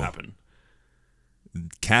sure it'll happen.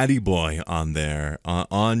 Caddy Boy on there,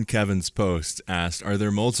 on Kevin's post, asked, are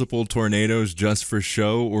there multiple tornadoes just for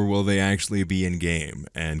show, or will they actually be in game?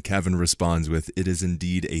 And Kevin responds with, it is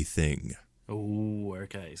indeed a thing. Oh,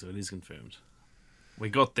 okay, so it is confirmed. We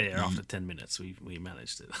got there after 10 minutes. We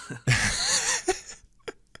managed it.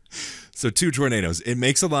 So 2 tornadoes. It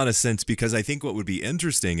makes a lot of sense, because I think what would be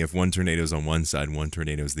interesting if 1 tornado's on one side, 1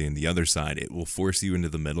 tornado's on the other side, it will force you into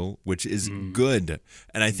the middle, which is good.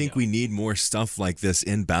 And I think we need more stuff like this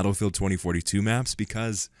in Battlefield 2042 maps,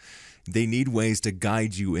 because they need ways to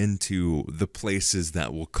guide you into the places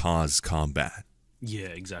that will cause combat. Yeah,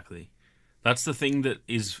 exactly. That's the thing that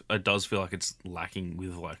it does feel like it's lacking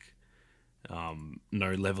with like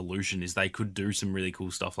no Levolution, is they could do some really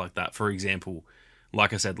cool stuff like that. For example,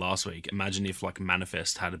 like I said last week, imagine if like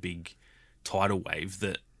Manifest had a big tidal wave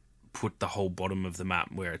that put the whole bottom of the map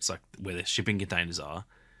where it's like where the shipping containers are,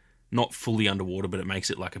 not fully underwater, but it makes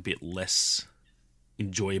it like a bit less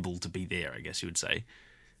enjoyable to be there, I guess you would say.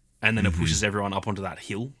 And then it pushes everyone up onto that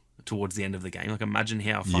hill towards the end of the game. Like imagine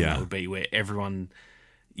how fun that would be, where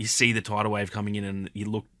you see the tidal wave coming in and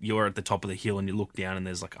you're at the top of the hill and you look down and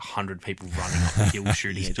there's like 100 people running up the hill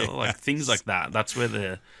shooting each other. Like things like that. That's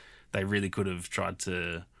where they really could have tried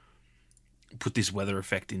to put this weather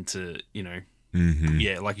effect into,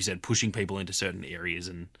 like you said, pushing people into certain areas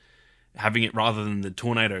and having it, rather than the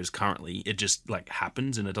tornadoes currently, it just like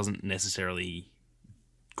happens and it doesn't necessarily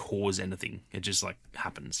cause anything. It just like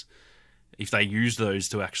happens. If they use those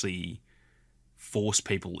to actually force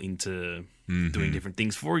people into doing different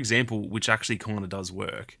things, for example, which actually kind of does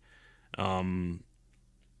work,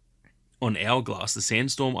 on Hourglass, the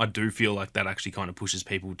sandstorm, I do feel like that actually kind of pushes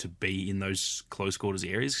people to be in those close quarters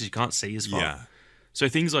areas because you can't see as far. Yeah. So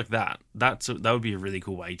things like that would be a really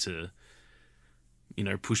cool way to,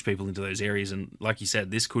 push people into those areas. And like you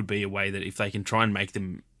said, this could be a way that if they can try and make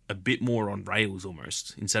them a bit more on rails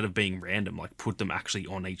almost, instead of being random, like put them actually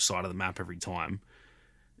on each side of the map every time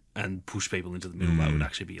and push people into the middle, that would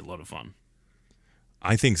actually be a lot of fun.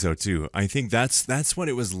 I think so too. I think that's what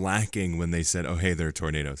it was lacking when they said, "Oh, hey, there are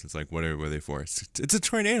tornadoes." It's like, what are they for? It's a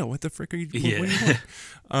tornado. What the frick are you? What do you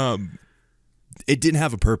want? It didn't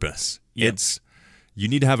have a purpose. Yep. You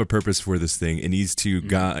need to have a purpose for this thing. It needs to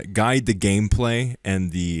guide the gameplay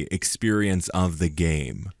and the experience of the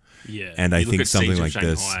game. Yeah, and I think something like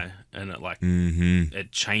this, and it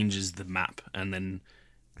it changes the map, and then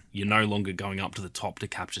you're no longer going up to the top to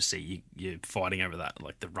capture C. You're fighting over that,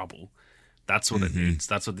 like the rubble. That's what it needs.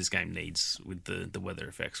 That's what this game needs with the weather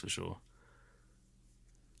effects for sure.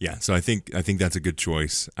 Yeah, so I think that's a good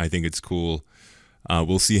choice. I think it's cool.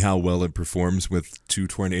 We'll see how well it performs with 2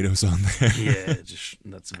 tornadoes on there. Yeah,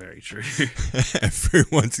 that's very true.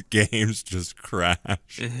 Everyone's games just crash.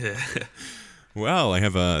 Yeah. Well, I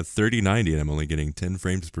have a 3090 and I'm only getting 10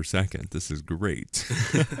 frames per second. This is great.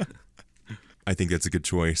 I think that's a good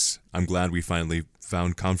choice. I'm glad we finally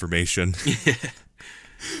found confirmation. Yeah.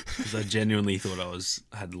 Because I genuinely thought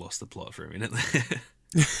I had lost the plot for a minute.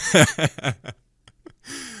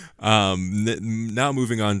 Now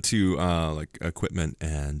moving on to like equipment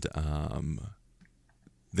and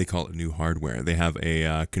they call it new hardware. They have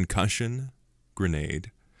a concussion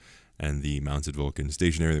grenade and the mounted Vulcan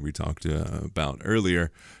stationary that we talked about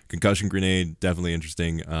earlier. Concussion grenade, definitely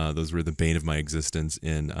interesting. Those were the bane of my existence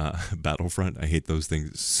in Battlefront. I hate those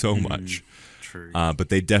things so much. True. But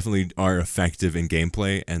they definitely are effective in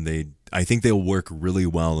gameplay, and I think they'll work really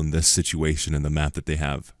well in this situation and the map that they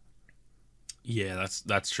have. Yeah,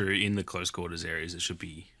 that's true. In the close quarters areas, it should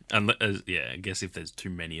be. Yeah, I guess if there's too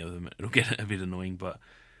many of them, it'll get a bit annoying. But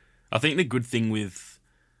I think the good thing with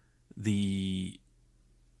the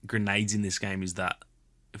grenades in this game is that,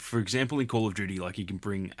 for example, in Call of Duty, like you can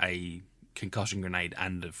bring a concussion grenade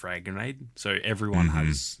and a frag grenade, so everyone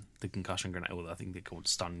has the concussion grenade. Well, I think they're called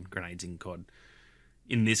stun grenades in COD.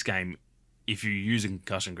 In this game, if you use a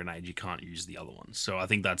concussion grenade, you can't use the other ones. So I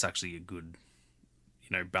think that's actually a good,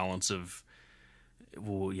 balance of,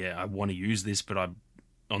 well, yeah, I want to use this, but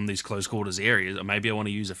on these close quarters areas, maybe I want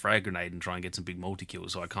to use a frag grenade and try and get some big multi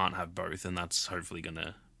kills. So I can't have both, and that's hopefully going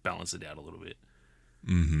to balance it out a little bit.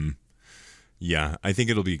 Yeah, I think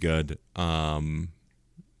it'll be good. I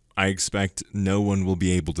expect no one will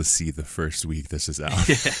be able to see the first week this is out.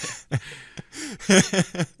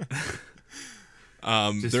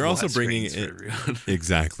 They're also bringing it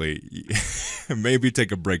exactly. Maybe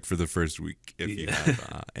take a break for the first week if you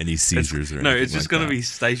have any seizures or anything. No, it's just like going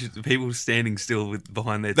to be people standing still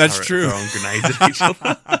behind their That's turret true. throwing grenades at each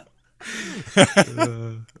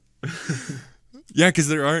other. Yeah, because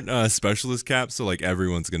there aren't specialist caps, so like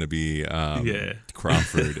everyone's going to be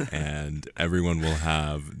Crawford, and everyone will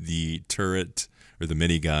have the turret or the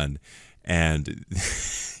minigun, and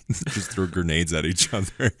just throw grenades at each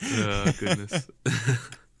other. Oh, goodness.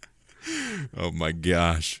 Oh, my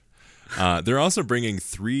gosh. They're also bringing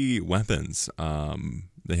 3 weapons.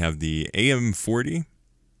 They have the AM-40.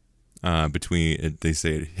 They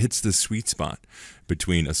say it hits the sweet spot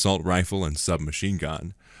between assault rifle and submachine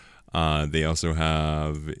gun. They also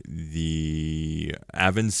have the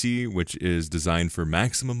Avancy, which is designed for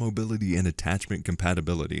maximum mobility and attachment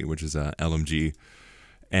compatibility, which is a LMG,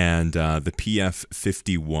 and the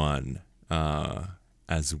PF51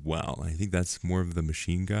 as well. I think that's more of the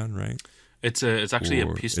machine gun, right? It's actually a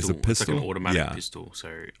pistol. It's a pistol? It's like an automatic pistol. So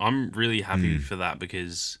I'm really happy for that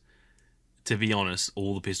because, to be honest,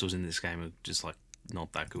 all the pistols in this game are just like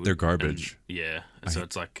not that good. They're garbage. So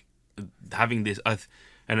it's like having this.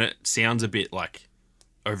 And it sounds a bit like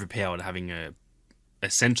overpowered having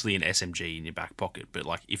essentially an SMG in your back pocket. But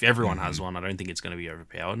like if everyone has one, I don't think it's going to be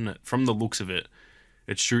overpowered. And from the looks of it,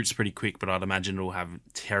 it shoots pretty quick, but I'd imagine it'll have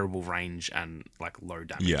terrible range and like low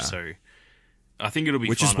damage. Yeah. So I think it'll be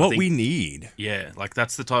Which fun. is what we need. Yeah, like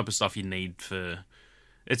that's the type of stuff you need for...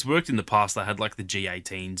 It's worked in the past. They had like the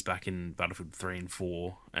G18s back in Battlefield 3 and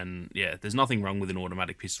 4. And yeah, there's nothing wrong with an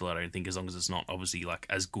automatic pistol, I don't think, as long as it's not obviously like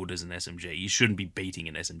as good as an SMG. You shouldn't be beating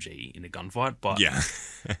an SMG in a gunfight. But yeah.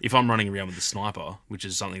 If I'm running around with the sniper, which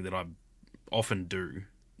is something that I often do,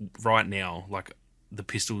 right now, like the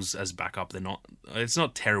pistols as backup, it's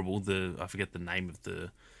not terrible. I forget the name of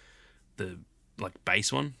the like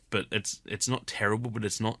base one, but it's not terrible, but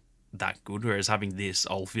it's not that good. Whereas having this,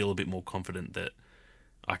 I'll feel a bit more confident that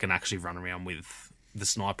I can actually run around with the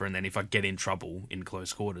sniper, and then if I get in trouble in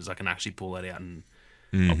close quarters, I can actually pull that out, and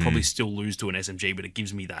I'll probably still lose to an SMG, but it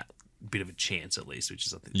gives me that bit of a chance at least, which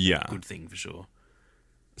is a good thing for sure.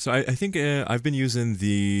 So I think I've been using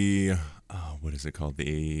the what is it called?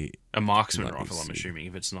 A marksman rifle, I'm assuming,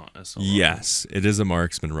 if it's not assault Yes, it is a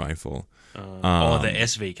marksman rifle. The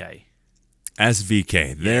SVK.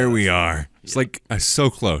 SVK, there we are. It's like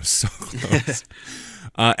so close.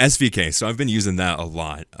 SVK, so I've been using that a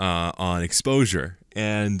lot on exposure,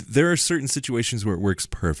 and there are certain situations where it works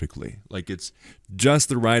perfectly. Like it's just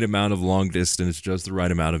the right amount of long distance, just the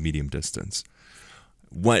right amount of medium distance.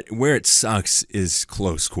 Where it sucks is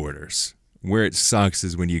close quarters. Where it sucks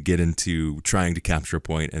is when you get into trying to capture a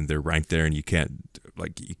point and they're right there and you can't,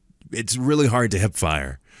 it's really hard to hip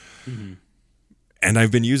fire. And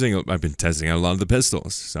I've been testing out a lot of the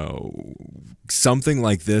pistols. So something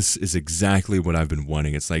like this is exactly what I've been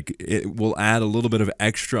wanting. It's like it will add a little bit of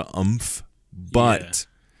extra oomph, but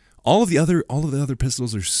all of the other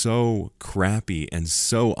pistols are so crappy and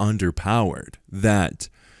so underpowered that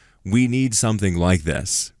we need something like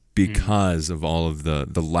this because of all of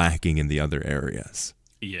the lacking in the other areas.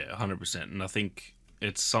 Yeah, 100%. And I think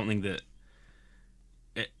it's something that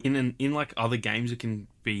in like other games it can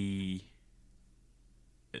be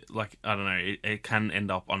like, I don't know, it can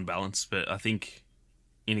end up unbalanced, but I think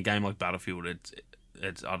in a game like Battlefield, it's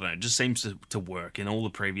I don't know, it just seems to work. In all the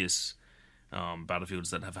previous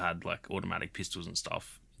Battlefields that have had like automatic pistols and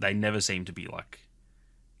stuff, they never seem to be like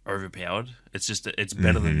overpowered. It's just it's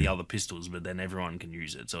better than the other pistols, but then everyone can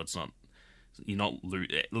use it, so it's not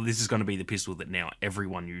this is going to be the pistol that now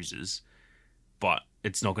everyone uses, but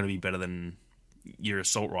it's not going to be better than your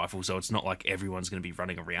assault rifle, so it's not like everyone's going to be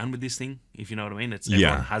running around with this thing, if you know what I mean.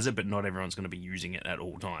 Everyone has it, but not everyone's going to be using it at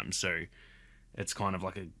all times, so it's kind of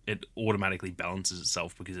like it automatically balances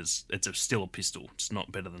itself because it's still a pistol. It's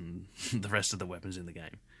not better than the rest of the weapons in the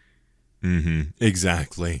game.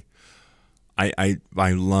 Exactly. I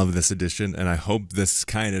love this addition, and I hope this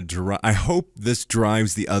I hope this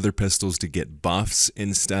drives the other pistols to get buffs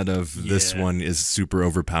instead of this one is super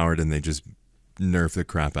overpowered and they just nerf the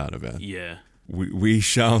crap out of it. Yeah. We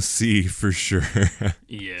shall see for sure.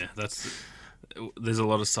 Yeah, there's a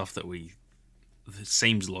lot of stuff that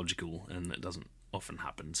seems logical and it doesn't often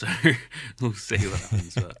happen. So we'll see what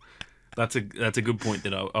happens. But that's a good point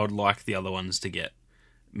that I would like the other ones to get.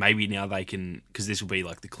 Maybe now they can, because this will be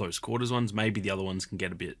like the close quarters ones. Maybe the other ones can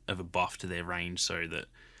get a bit of a buff to their range so that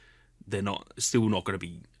they're still not going to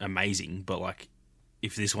be amazing, but like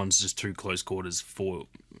if this one's just too close quarters for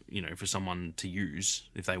someone to use,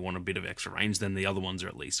 if they want a bit of extra range, then the other ones are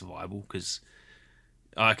at least viable, because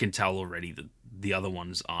I can tell already that the other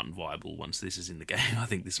ones aren't viable once this is in the game. I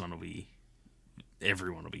think this one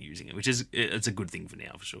everyone will be using it, it's a good thing for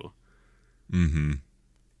now, for sure.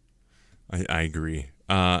 I agree.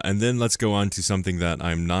 And then let's go on to something that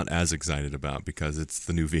I'm not as excited about because it's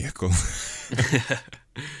the new vehicle.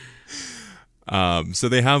 So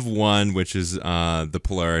they have one, which is the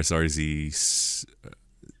Polaris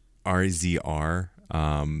RZR,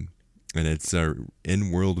 and it's a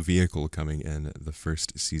in-world vehicle coming in the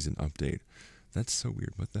first season update. That's so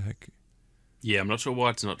weird. What the heck? Yeah, I'm not sure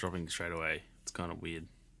why it's not dropping straight away. It's kind of weird.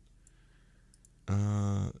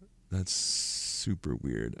 That's super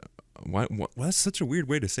weird. Why? That's such a weird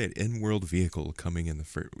way to say it. In-world vehicle coming in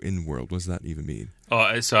the in-world. What does that even mean?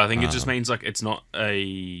 Oh, so I think it just means like it's not one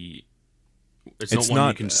you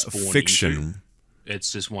can spawn fiction. Into.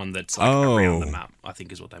 It's just one that's like around the map, I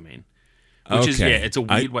think is what they mean. Which is, it's a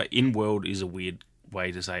weird way. In-world is a weird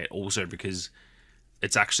way to say it also, because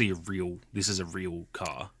it's actually this is a real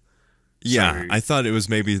car. Yeah, so, I thought it was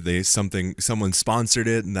maybe someone sponsored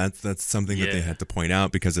it, and that's something that they had to point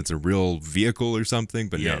out because it's a real vehicle or something.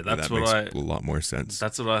 But no, that makes a lot more sense.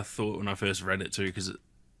 That's what I thought when I first read it too, because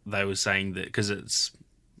they were saying that because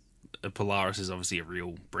Polaris is obviously a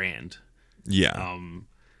real brand. Yeah.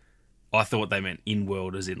 I thought they meant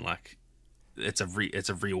in-world as in like it's a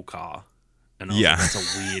real car, and I was like, that's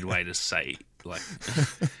a weird way to say like.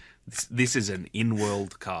 This is an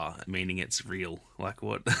in-world car, meaning it's real. Like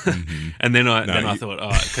what? And then I thought,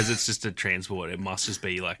 because it's just a transport, it must just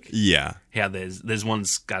be like how there's one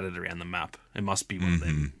scattered around the map. It must be one of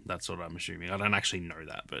them. That's what I'm assuming. I don't actually know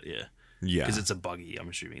that, but yeah, because it's a buggy. I'm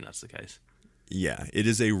assuming that's the case. Yeah, it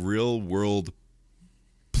is a real-world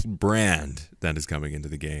brand that is coming into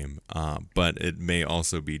the game, but it may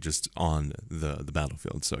also be just on the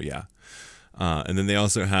battlefield. So yeah. And then they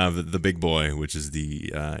also have the big boy, which is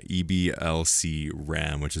the EBLC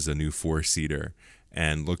Ram, which is a new 4-seater,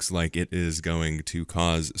 and looks like it is going to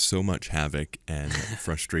cause so much havoc and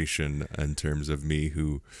frustration in terms of me,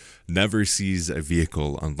 who never sees a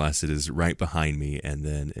vehicle unless it is right behind me, and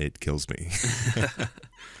then it kills me.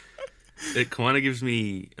 It kind of gives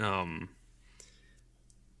me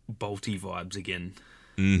Bolty vibes again.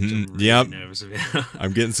 I'm really nervous about.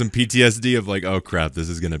 I'm getting some PTSD of like, oh crap, this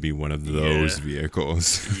is going to be one of those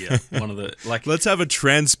vehicles. Yeah, one of the like. Let's have a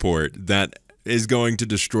transport that is going to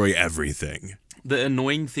destroy everything. The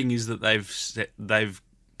annoying thing is that they've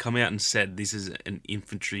come out and said this is an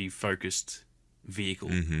infantry focused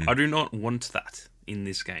vehicle. I do not want that in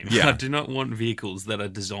this game. Yeah. I do not want vehicles that are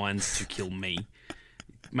designed to kill me.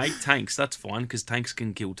 Make tanks, that's fine, because tanks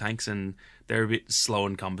can kill tanks and they're a bit slow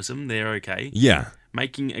and cumbersome. They're okay. Yeah.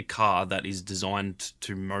 Making a car that is designed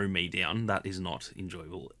to mow me down, that is not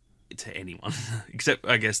enjoyable to anyone. Except,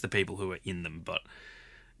 I guess, the people who are in them. But,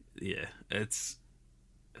 yeah, it's...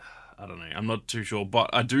 I don't know. I'm not too sure. But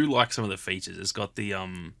I do like some of the features. It's got the...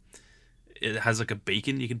 It has, like, a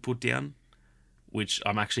beacon you can put down, which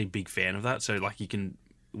I'm actually a big fan of that. So, like, you can...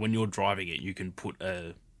 When you're driving it, you can put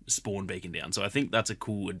a spawn beacon down. So I think that's a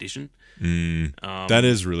cool addition. That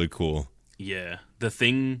is really cool. Yeah. The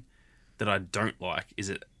thing that I don't like is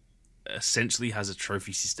it essentially has a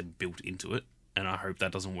trophy system built into it, and I hope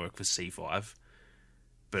that doesn't work for C5.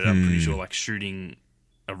 But I'm pretty sure like shooting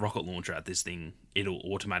a rocket launcher at this thing, it'll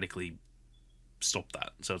automatically stop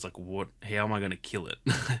that. So it's like, how am I going to kill it?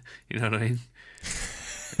 You know what I mean?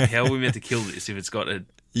 How are we meant to kill this if it's got a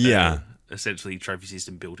essentially trophy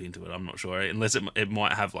system built into it? I'm not sure, unless it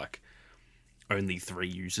might have like only 3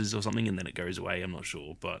 uses or something, and then it goes away. I'm not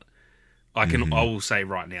sure, but I will say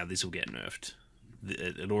right now this will get nerfed.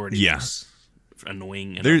 It already was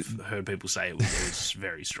annoying, and I've heard people say it was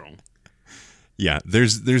very strong. Yeah,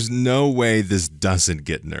 there's no way this doesn't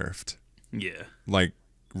get nerfed. Yeah. Like,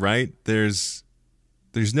 right? There's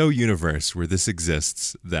no universe where this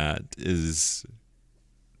exists that is...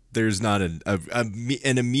 There's not an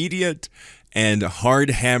immediate and hard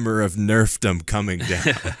hammer of nerfdom coming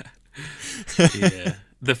down. Yeah.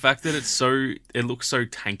 The fact that it looks so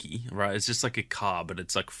tanky, right? It's just like a car, but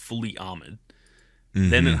it's like fully armored.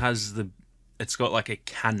 Then it's got like a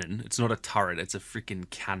cannon. It's not a turret. It's a freaking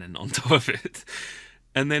cannon on top of it.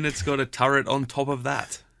 And then it's got a turret on top of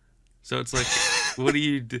that. So it's like, what do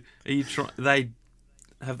you do? Are you trying?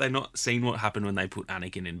 Have they not seen what happened when they put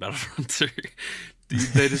Anakin in Battlefront 2?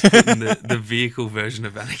 They just put in the vehicle version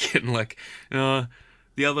of Anakin. Like,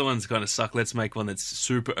 the other ones kind of suck. Let's make one that's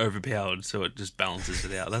super overpowered so it just balances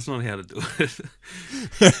it out. That's not how to do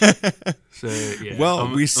it. So, yeah.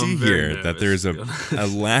 Well, we see here that there's a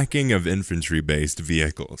lacking of infantry-based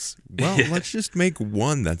vehicles. Well, let's just make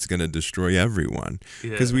one that's going to destroy everyone.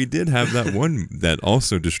 Because we did have that one that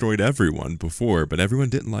also destroyed everyone before, but everyone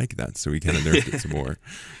didn't like that, so we kind of nerfed it some more.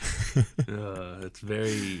 It's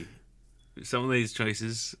very... Some of these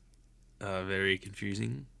choices are very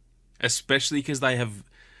confusing. Especially because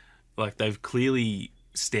they've clearly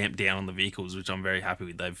stamped down on the vehicles, which I'm very happy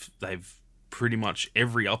with. They've pretty much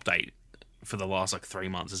every update for the last 3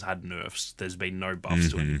 months has had nerfs. There's been no buffs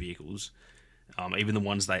to any vehicles. Even the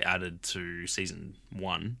ones they added to season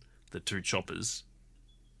 1, the 2 choppers,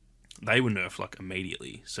 they were nerfed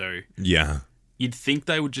immediately. So you'd think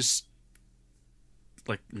they would just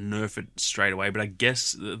nerf it straight away. But I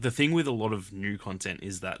guess the thing with a lot of new content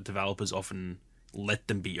is that developers often let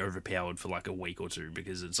them be overpowered for a week or two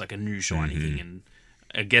because it's a new shiny thing, and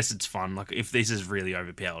I guess it's fun. If this is really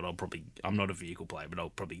overpowered, I'm not a vehicle player, but I'll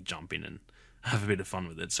probably jump in and have a bit of fun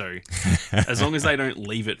with it. So as long as they don't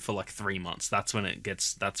leave it for 3 months, that's when it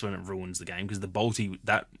ruins the game. Because the bolty,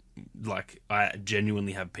 that I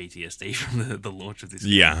genuinely have PTSD from the launch of this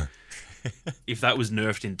game. Yeah. If that was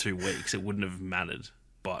nerfed in 2 weeks, it wouldn't have mattered.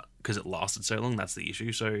 But because it lasted so long, that's the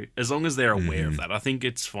issue. So as long as they're aware of that, I think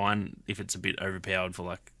it's fine if it's a bit overpowered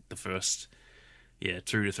for the first 2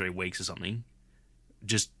 to 3 weeks or something.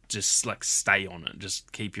 Just stay on it.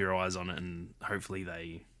 Just keep your eyes on it, and hopefully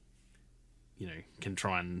they, can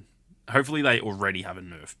try and... Hopefully they already have a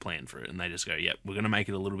nerf plan for it, and they just go, yep, we're going to make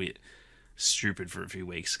it a little bit stupid for a few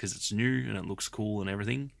weeks because it's new and it looks cool and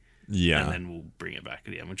everything. Yeah. And then we'll bring it back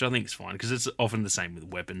again, which I think is fine because it's often the same with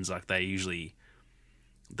weapons. They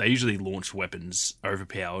usually launch weapons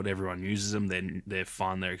overpowered. Everyone uses them. They're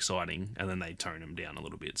fun. They're exciting, and then they tone them down a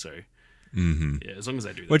little bit. So, as long as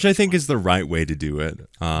they do that, which I think is the right way to do it.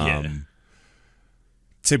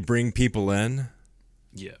 To bring people in.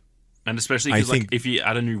 Yeah, and especially because if you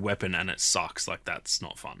add a new weapon and it sucks, that's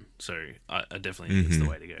not fun. So I definitely think it's the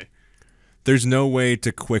way to go. There's no way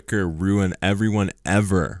to quicker ruin everyone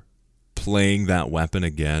ever playing that weapon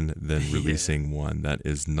again than releasing one that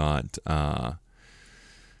is not.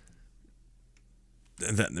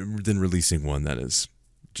 Than releasing one that is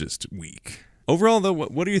just weak. Overall, though,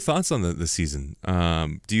 what are your thoughts on the season?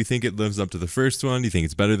 Do you think it lives up to the first one? Do you think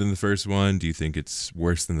it's better than the first one? Do you think it's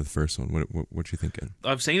worse than the first one? What you thinking?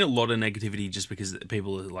 I've seen a lot of negativity just because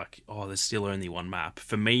people are like, oh, there's still only one map.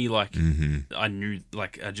 For me, I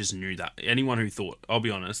just knew that. Anyone who thought, I'll be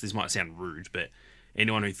honest, this might sound rude, but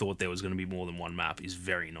anyone who thought there was going to be more than one map is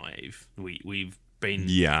very naive. We've been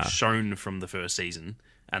shown from the first season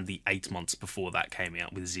and the 8 months before that came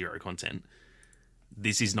out with 0 content.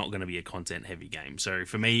 This is not going to be a content-heavy game. So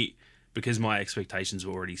for me, because my expectations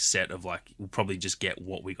were already set of we'll probably just get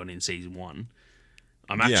what we got in Season 1,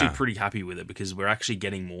 I'm actually pretty happy with it because we're actually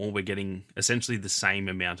getting more. We're getting essentially the same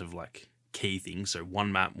amount of key things. So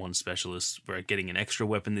 1 map, 1 specialist. We're getting an extra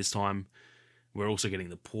weapon this time. We're also getting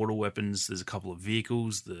the portal weapons. There's a couple of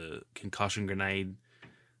vehicles, the concussion grenade.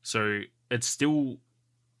 So it's still...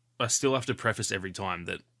 I still have to preface every time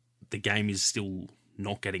that the game is still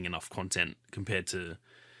not getting enough content compared to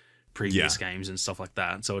previous games and stuff like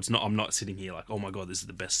that. So I'm not sitting here oh my god, this is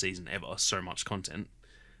the best season ever, so much content.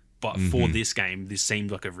 But for this game, this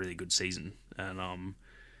seemed like a really good season. And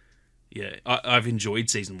I've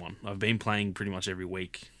enjoyed Season 1. I've been playing pretty much every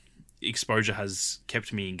week. Exposure has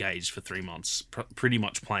kept me engaged for 3 months, pretty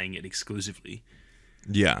much playing it exclusively.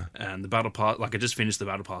 Yeah. And the Battle Pass, I just finished the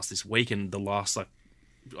Battle Pass this week, and the last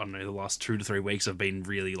the last 2 to 3 weeks I've been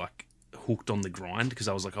really hooked on the grind because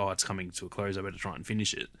I was it's coming to a close, I better try and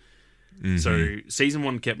finish it. So Season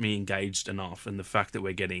 1 kept me engaged enough, and the fact that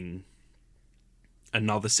we're getting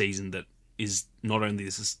another season that is not only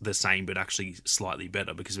the same but actually slightly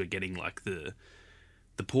better because we're getting like the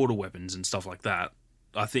portal weapons and stuff like that.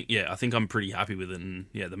 I think I'm pretty happy with it. And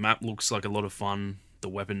yeah, the map looks like a lot of fun. The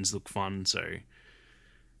weapons look fun. So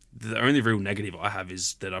the only real negative I have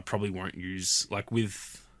is that I probably won't use, like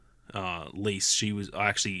with Lise. I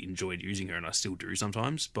actually enjoyed using her, and I still do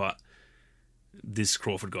sometimes. But this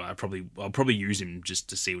Crawford guy, I'll probably use him just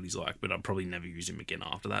to see what he's like, but I'll probably never use him again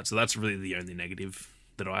after that. So that's really the only negative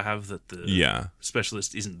that I have, that the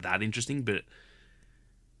specialist isn't that interesting. But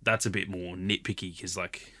that's a bit more nitpicky because,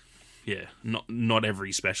 like, yeah, not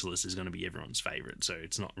every specialist is going to be everyone's favorite, so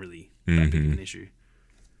it's not really that big of an issue.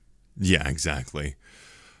 Yeah, exactly.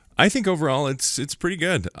 I think overall it's pretty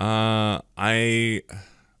good. I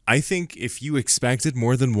think if you expected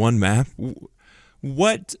more than one map,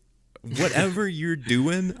 whatever you're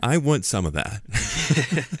doing, I want some of that.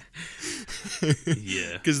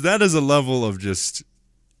 Yeah, because that is a level of just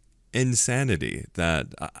insanity that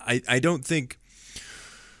I don't think.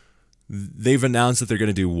 They've announced that they're going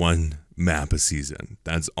to do one map a season.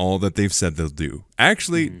 That's all that they've said they'll do.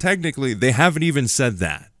 Actually, technically, they haven't even said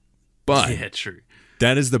that. But yeah, true.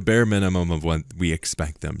 That is the bare minimum of what we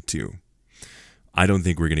expect them to. I don't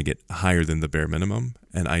think we're going to get higher than the bare minimum.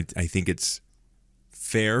 And I think it's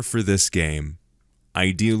fair for this game.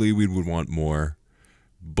 Ideally, we would want more.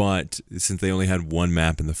 But since they only had one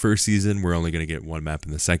map in the first season, we're only going to get one map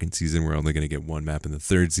in the second season. We're only going to get one map in the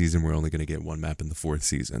third season. We're only going to get one map in the fourth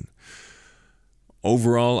season.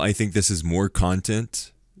 Overall, I think this is more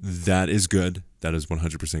content. That is good. That is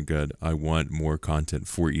 100% good. I want more content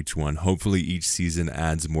for each one. Hopefully, each season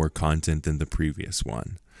adds more content than the previous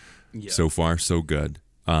one. Yeah. So far, so good.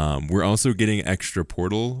 We're also getting extra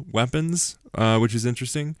portal weapons, which is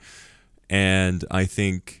interesting. And I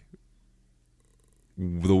think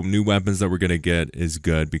the new weapons that we're going to get is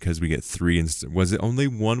good because we get 3. Was it only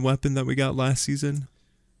one weapon that we got last season?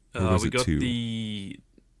 Or was it 2? We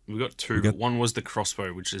got 2. One was the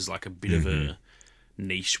crossbow, which is like a bit of a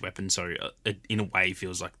niche weapon. So it, in a way,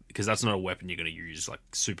 feels like, because that's not a weapon you're going to use like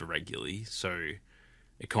super regularly. So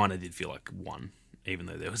it kind of did feel like 1, even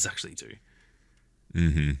though there was actually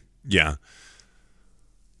 2. Yeah.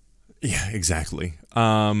 Yeah, exactly.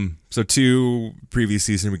 So 2 previous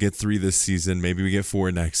season, we get 3 this season. Maybe we get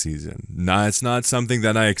 4 next season. Nah, it's not something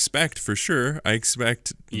that I expect for sure. I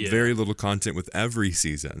expect very little content with every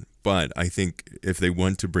season. But I think if they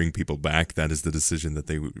want to bring people back, that is the decision that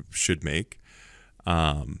they should make.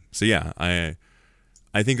 So yeah,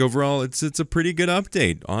 I think overall it's a pretty good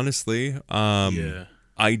update, honestly.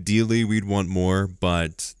 Ideally, we'd want more,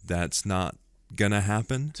 but that's not gonna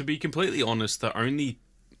happen. To be completely honest, the only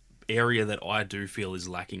area that I do feel is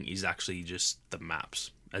lacking is actually just the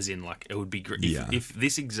maps. As in, like, it would be great if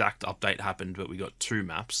this exact update happened, but we got 2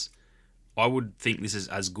 maps. I would think this is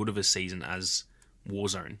as good of a season as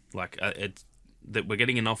Warzone. Like, that we're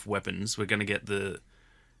getting enough weapons. We're going to get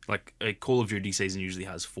like, a Call of Duty season usually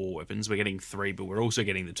has 4 weapons. We're getting 3, but we're also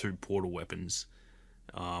getting the 2 portal weapons.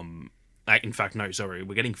 In fact, no, sorry,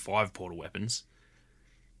 we're getting 5 portal weapons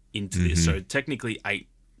into this. So technically 8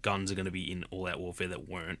 guns are going to be in All Out Warfare that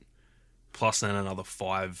weren't. Plus then another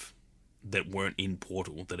 5 that weren't in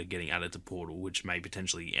Portal that are getting added to Portal, which may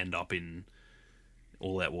potentially end up in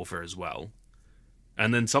All Out Warfare as well.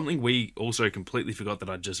 And then something we also completely forgot that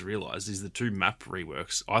I just realised is the 2 map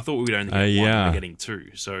reworks. I thought we would only get 1, we're getting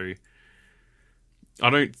 2. So I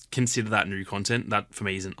don't consider that new content. That for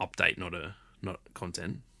me is an update, not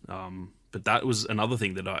content. But that was another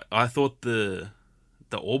thing that I thought the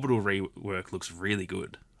orbital rework looks really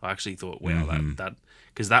good. I actually thought, wow, that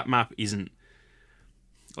because that map isn't,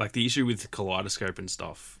 like, the issue with Kaleidoscope and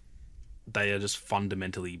stuff, they are just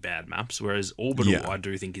fundamentally bad maps, whereas Orbital I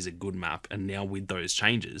do think is a good map, and now with those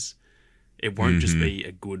changes, it won't just be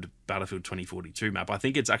a good Battlefield 2042 map. I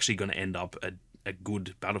think it's actually going to end up a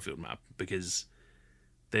good Battlefield map, because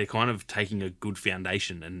they're kind of taking a good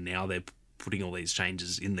foundation, and now they're putting all these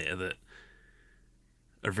changes in there that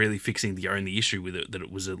are really fixing the only issue with it, that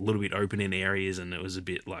it was a little bit open in areas and it was a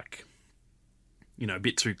bit like, a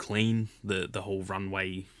bit too clean. The whole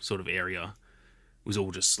runway sort of area was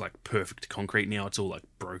all just like perfect concrete. Now it's all like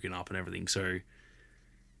broken up and everything. So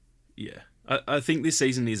yeah, I think this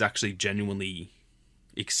season is actually genuinely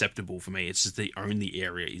acceptable for me. It's just the only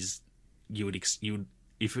area is you would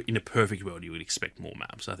if in a perfect world you would expect more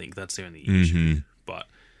maps. I think that's the only issue. But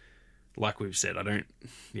like we've said,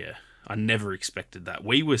 I never expected that.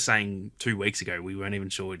 We were saying 2 weeks ago we weren't even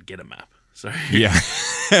sure we'd get a map. So yeah.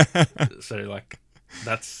 So like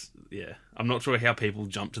that's I'm not sure how people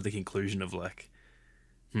jump to the conclusion of like,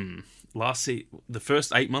 the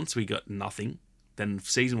first 8 months we got nothing. Then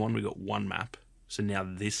season 1 we got 1 map. So now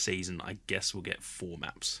this season, I guess we'll get 4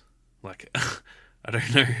 maps. Like, I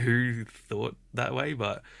don't know who thought that way,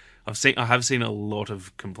 but I have seen a lot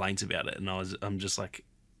of complaints about it, and I'm just like,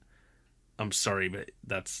 I'm sorry, but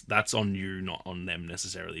that's on you, not on them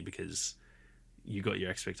necessarily, because you got your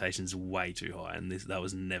expectations way too high, and that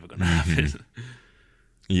was never going to happen.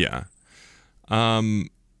 Yeah.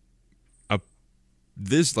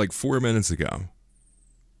 This, like 4 minutes ago,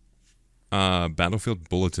 Battlefield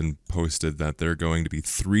Bulletin posted that there are going to be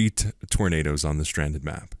 3 tornadoes on the stranded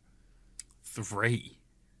map. 3?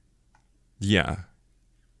 Yeah.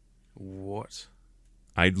 What?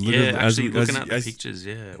 I literally, actually, looking at the pictures,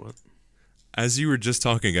 yeah. What? As you were just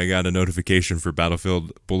talking, I got a notification for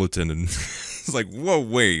Battlefield Bulletin, and it's like, whoa,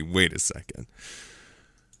 wait a second.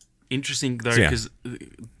 Interesting, though, because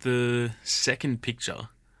the second picture,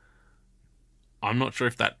 I'm not sure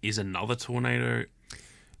if that is another tornado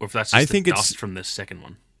or if that's just the dust from the second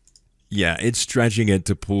one. Yeah, it's stretching it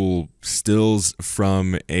to pull stills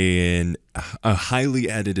from a highly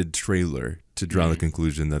edited trailer to draw the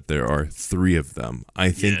conclusion that there are 3 of them. I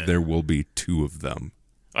think there will be 2 of them.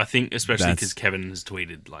 I think especially because Kevin has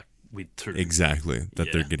tweeted like with 2. Exactly,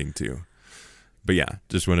 that they're getting 2. But yeah,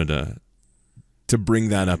 just wanted to bring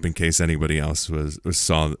that up in case anybody else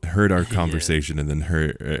heard our conversation and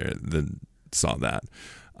then saw that.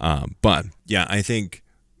 But yeah, I think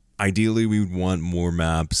ideally we would want more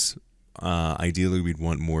maps. Ideally we'd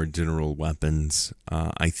want more general weapons.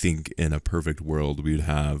 I think in a perfect world we'd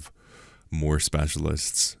have more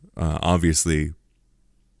specialists. Obviously,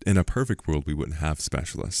 in a perfect world we wouldn't have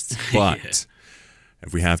specialists, but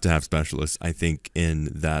if we have to have specialists, I think in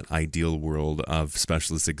that ideal world of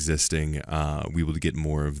specialists existing, we will get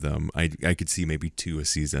more of them. I could see maybe 2 a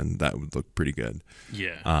season. That would look pretty good.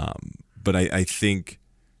 Yeah. But I think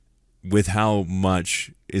with how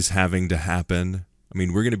much is having to happen, I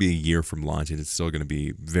mean, we're going to be a year from launch, and it's still going to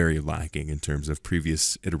be very lacking in terms of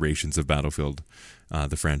previous iterations of Battlefield,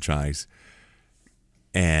 the franchise.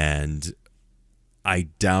 And I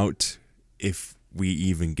doubt if we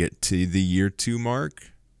even get to the year 2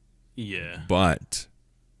 mark. Yeah. But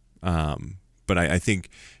I think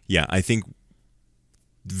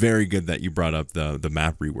very good that you brought up the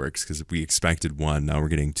map reworks, because we expected 1, now we're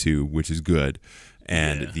getting 2, which is good.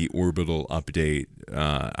 And the orbital update,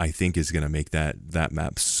 I think, is going to make that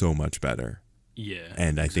map so much better. Yeah.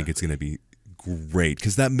 And I think it's going to be great,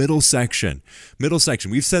 because that middle section,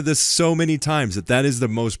 we've said this so many times, that is the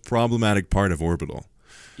most problematic part of orbital.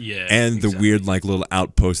 Yeah. And the weird like little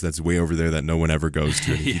outpost that's way over there that no one ever goes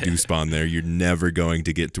to. And if you do spawn there, you're never going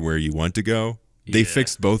to get to where you want to go. They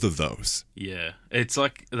fixed both of those. Yeah. It's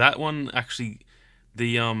like that one actually,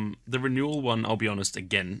 the renewal one, I'll be honest,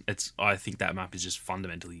 again, I think that map is just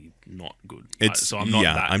fundamentally not good. So I'm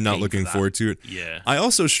not looking forward to it. Yeah. I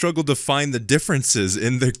also struggled to find the differences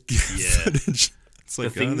in the footage. It's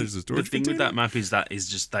like, there's a storage The thing container? with that map is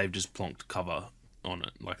just they've just plonked cover on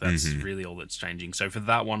it. Like that's really all that's changing. So for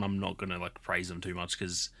that one, I'm not gonna like praise them too much,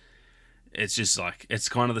 because it's just like it's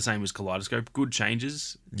kind of the same as Kaleidoscope. Good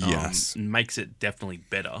changes, makes it definitely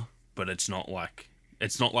better, but it's not like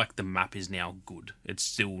the map is now good. It's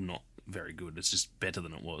still not very good. It's just better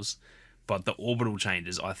than it was. But the orbital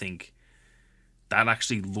changes, I think that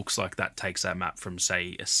actually looks like that takes that map from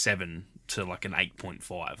say a 7 to like an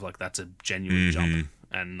 8.5. Like that's a genuine jump,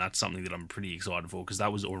 and that's something that I'm pretty excited for, because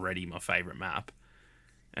that was already my favorite map.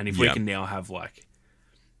 And if we can now have like,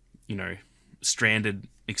 stranded,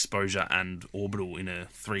 exposure, and orbital in a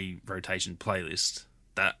 3 rotation playlist,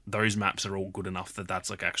 that those maps are all good enough that that's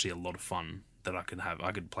like actually a lot of fun that I could have.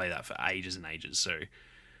 I could play that for ages and ages. So,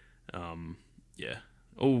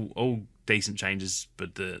 all decent changes,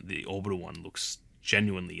 but the orbital one looks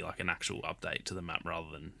genuinely like an actual update to the map rather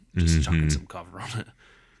than just chucking some cover on it.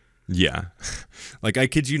 Yeah. Like, I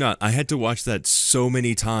kid you not, I had to watch that so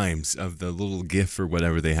many times of the little GIF or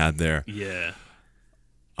whatever they had there. Yeah.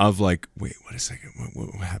 Of like, wait a second,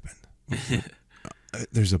 what happened?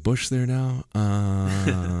 There's a bush there now.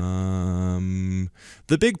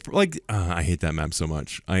 The big, I hate that map so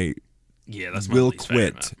much. That's my will least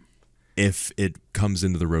favorite quit map. if it comes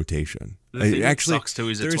into the rotation. The thing that actually sucks too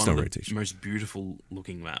is there it's is one no of rotation. the most beautiful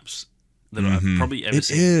looking maps that I've probably ever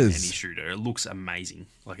seen in any shooter. It looks amazing.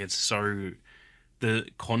 Like, it's so... The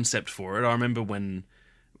concept for it, I remember when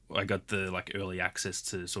I got the early access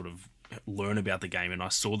to sort of learn about the game, and I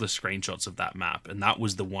saw the screenshots of that map, and that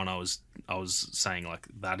was the one I was saying, like,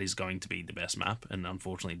 that is going to be the best map, and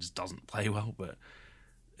unfortunately it just doesn't play well, but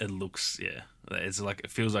it looks, it's like,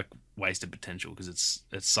 it feels like wasted potential, because it's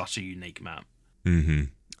such a unique map.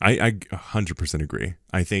 I 100% agree.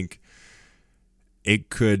 I think it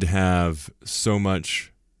could have so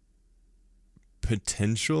much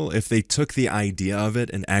potential if they took the idea of it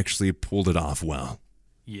and actually pulled it off well.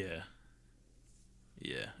 Yeah.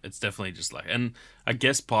 Yeah, it's definitely just like, and I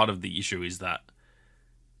guess part of the issue is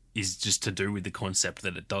just to do with the concept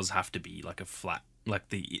that it does have to be like a flat,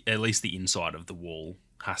 like at least the inside of the wall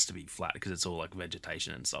has to be flat because it's all like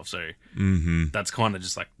vegetation and stuff. So that's kind of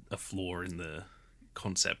just like a flaw in the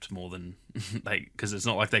concept more than because it's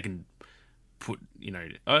not like they can put,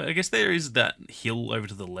 I guess there is that hill over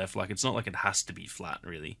to the left. Like it's not like it has to be flat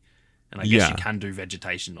really. And I guess you can do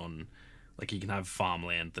vegetation on, like you can have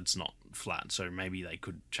farmland that's not flat. So maybe they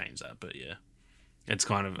could change that. But yeah, it's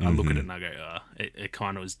kind of, I look at it and I go, it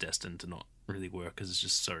kind of was destined to not really work because it's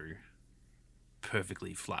just so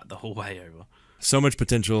perfectly flat the whole way over. So much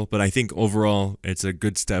potential, but I think overall it's a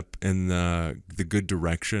good step in the good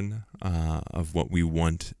direction of what we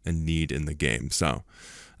want and need in the game. So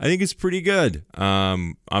I think it's pretty good.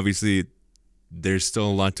 Obviously, there's still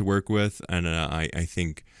a lot to work with, and I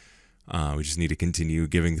think we just need to continue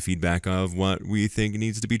giving the feedback of what we think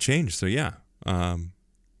needs to be changed. So yeah,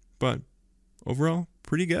 but overall,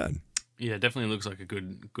 pretty good. Yeah, it definitely looks like a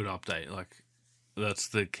good update. Like that's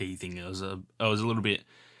the key thing. I was a little bit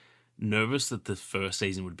nervous that the first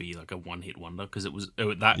season would be like a one-hit wonder because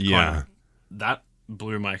that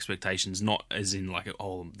blew my expectations. Not as in like,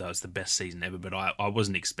 oh, that was the best season ever, but I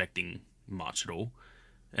wasn't expecting much at all.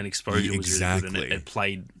 And Exposure was really good, and it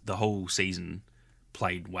played the whole season,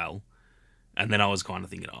 played well. And then I was kind of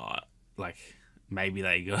thinking, like maybe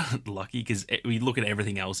they got lucky because we look at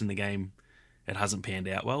everything else in the game, it hasn't panned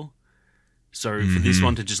out well. So for this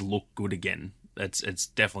one to just look good again, it's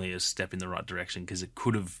definitely a step in the right direction because it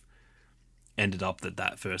could have ended up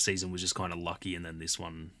that first season was just kind of lucky, and then this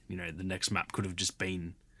one, the next map could have just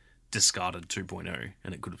been discarded 2.0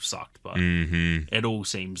 and it could have sucked. But it all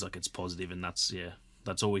seems like it's positive, and that's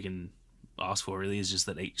all we can ask for really, is just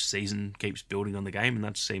that each season keeps building on the game, and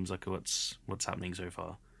that seems like what's happening so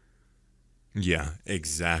far. Yeah,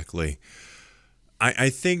 exactly. I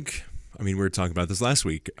think, we were talking about this last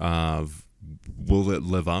week of will it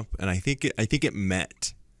live up, and I think it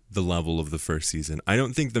met the level of the first season. I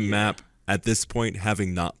don't think the map at this point,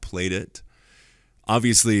 having not played it,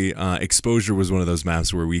 obviously Exposure was one of those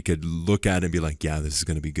maps where we could look at it and be like, yeah, this is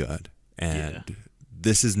going to be good. And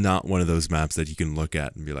this is not one of those maps that you can look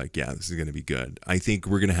at and be like, yeah, this is going to be good. I think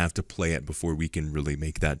we're going to have to play it before we can really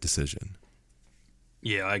make that decision.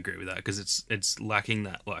 Yeah, I agree with that because it's lacking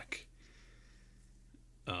that like,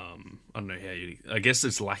 I don't know I guess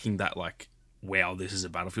it's lacking that like, wow, this is a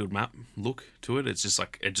Battlefield map look to it. It's just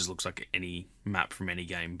like, it just looks like any map from any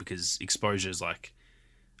game because Exposure is like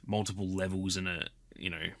multiple levels and a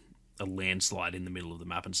landslide in the middle of the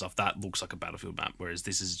map and stuff. That looks like a Battlefield map, whereas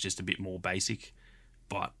this is just a bit more basic.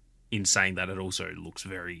 But in saying that, it also looks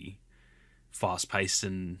very fast-paced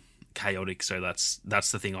and chaotic. So that's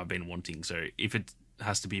the thing I've been wanting. So if it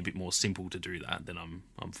has to be a bit more simple to do that, then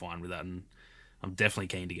I'm fine with that, and I'm definitely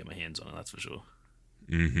keen to get my hands on it. That's for sure.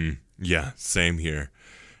 Yeah, same here.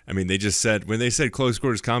 They just said, when they said close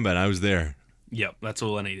quarters combat, I was there. Yep, that's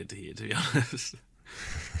all I needed to hear, to be honest.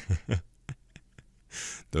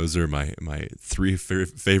 Those are my three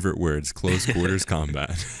favorite words: close quarters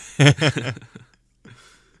combat.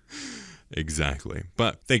 Exactly.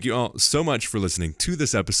 But thank you all so much for listening to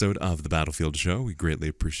this episode of the Battlefield Show. We greatly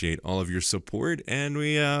appreciate all of your support, and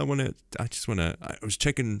we I was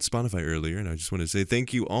checking Spotify earlier, and I just want to say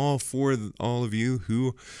thank you all for all of you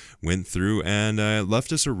who went through and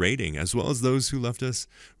left us a rating, as well as those who left us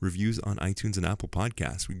reviews on iTunes and Apple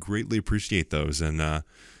Podcasts. We greatly appreciate those, and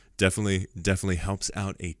definitely helps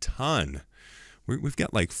out a ton. We've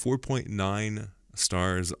got like 4.9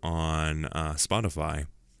 stars on Spotify.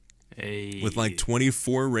 Hey. With like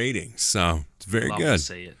 24 ratings, so it's very good. Love to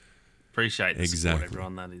see it. Appreciate the support,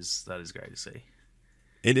 everyone. That is great to see.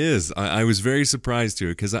 It is. I was very surprised too,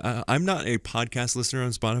 because I'm not a podcast listener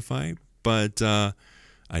on Spotify, but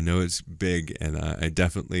I know it's big, and I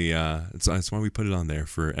definitely that's why we put it on there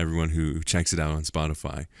for everyone who checks it out on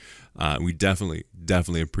Spotify. We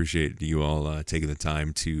definitely appreciate you all taking the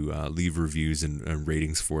time to leave reviews and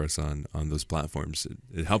ratings for us on those platforms.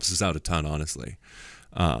 It helps us out a ton, honestly.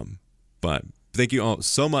 But thank you all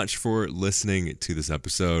so much for listening to this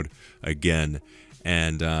episode again.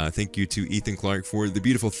 And thank you to Ethan Clark for the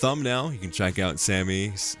beautiful thumbnail. You can check out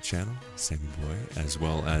Sammy's channel, Sammy Boy, as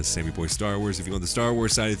well as Sammy Boy Star Wars if you want the Star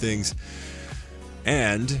Wars side of things.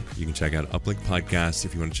 And you can check out Uplink Podcast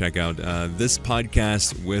if you want to check out this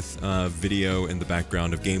podcast with video in the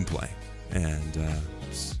background of gameplay. And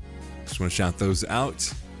just want to shout those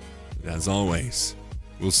out. As always,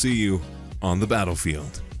 we'll see you on the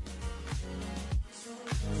battlefield.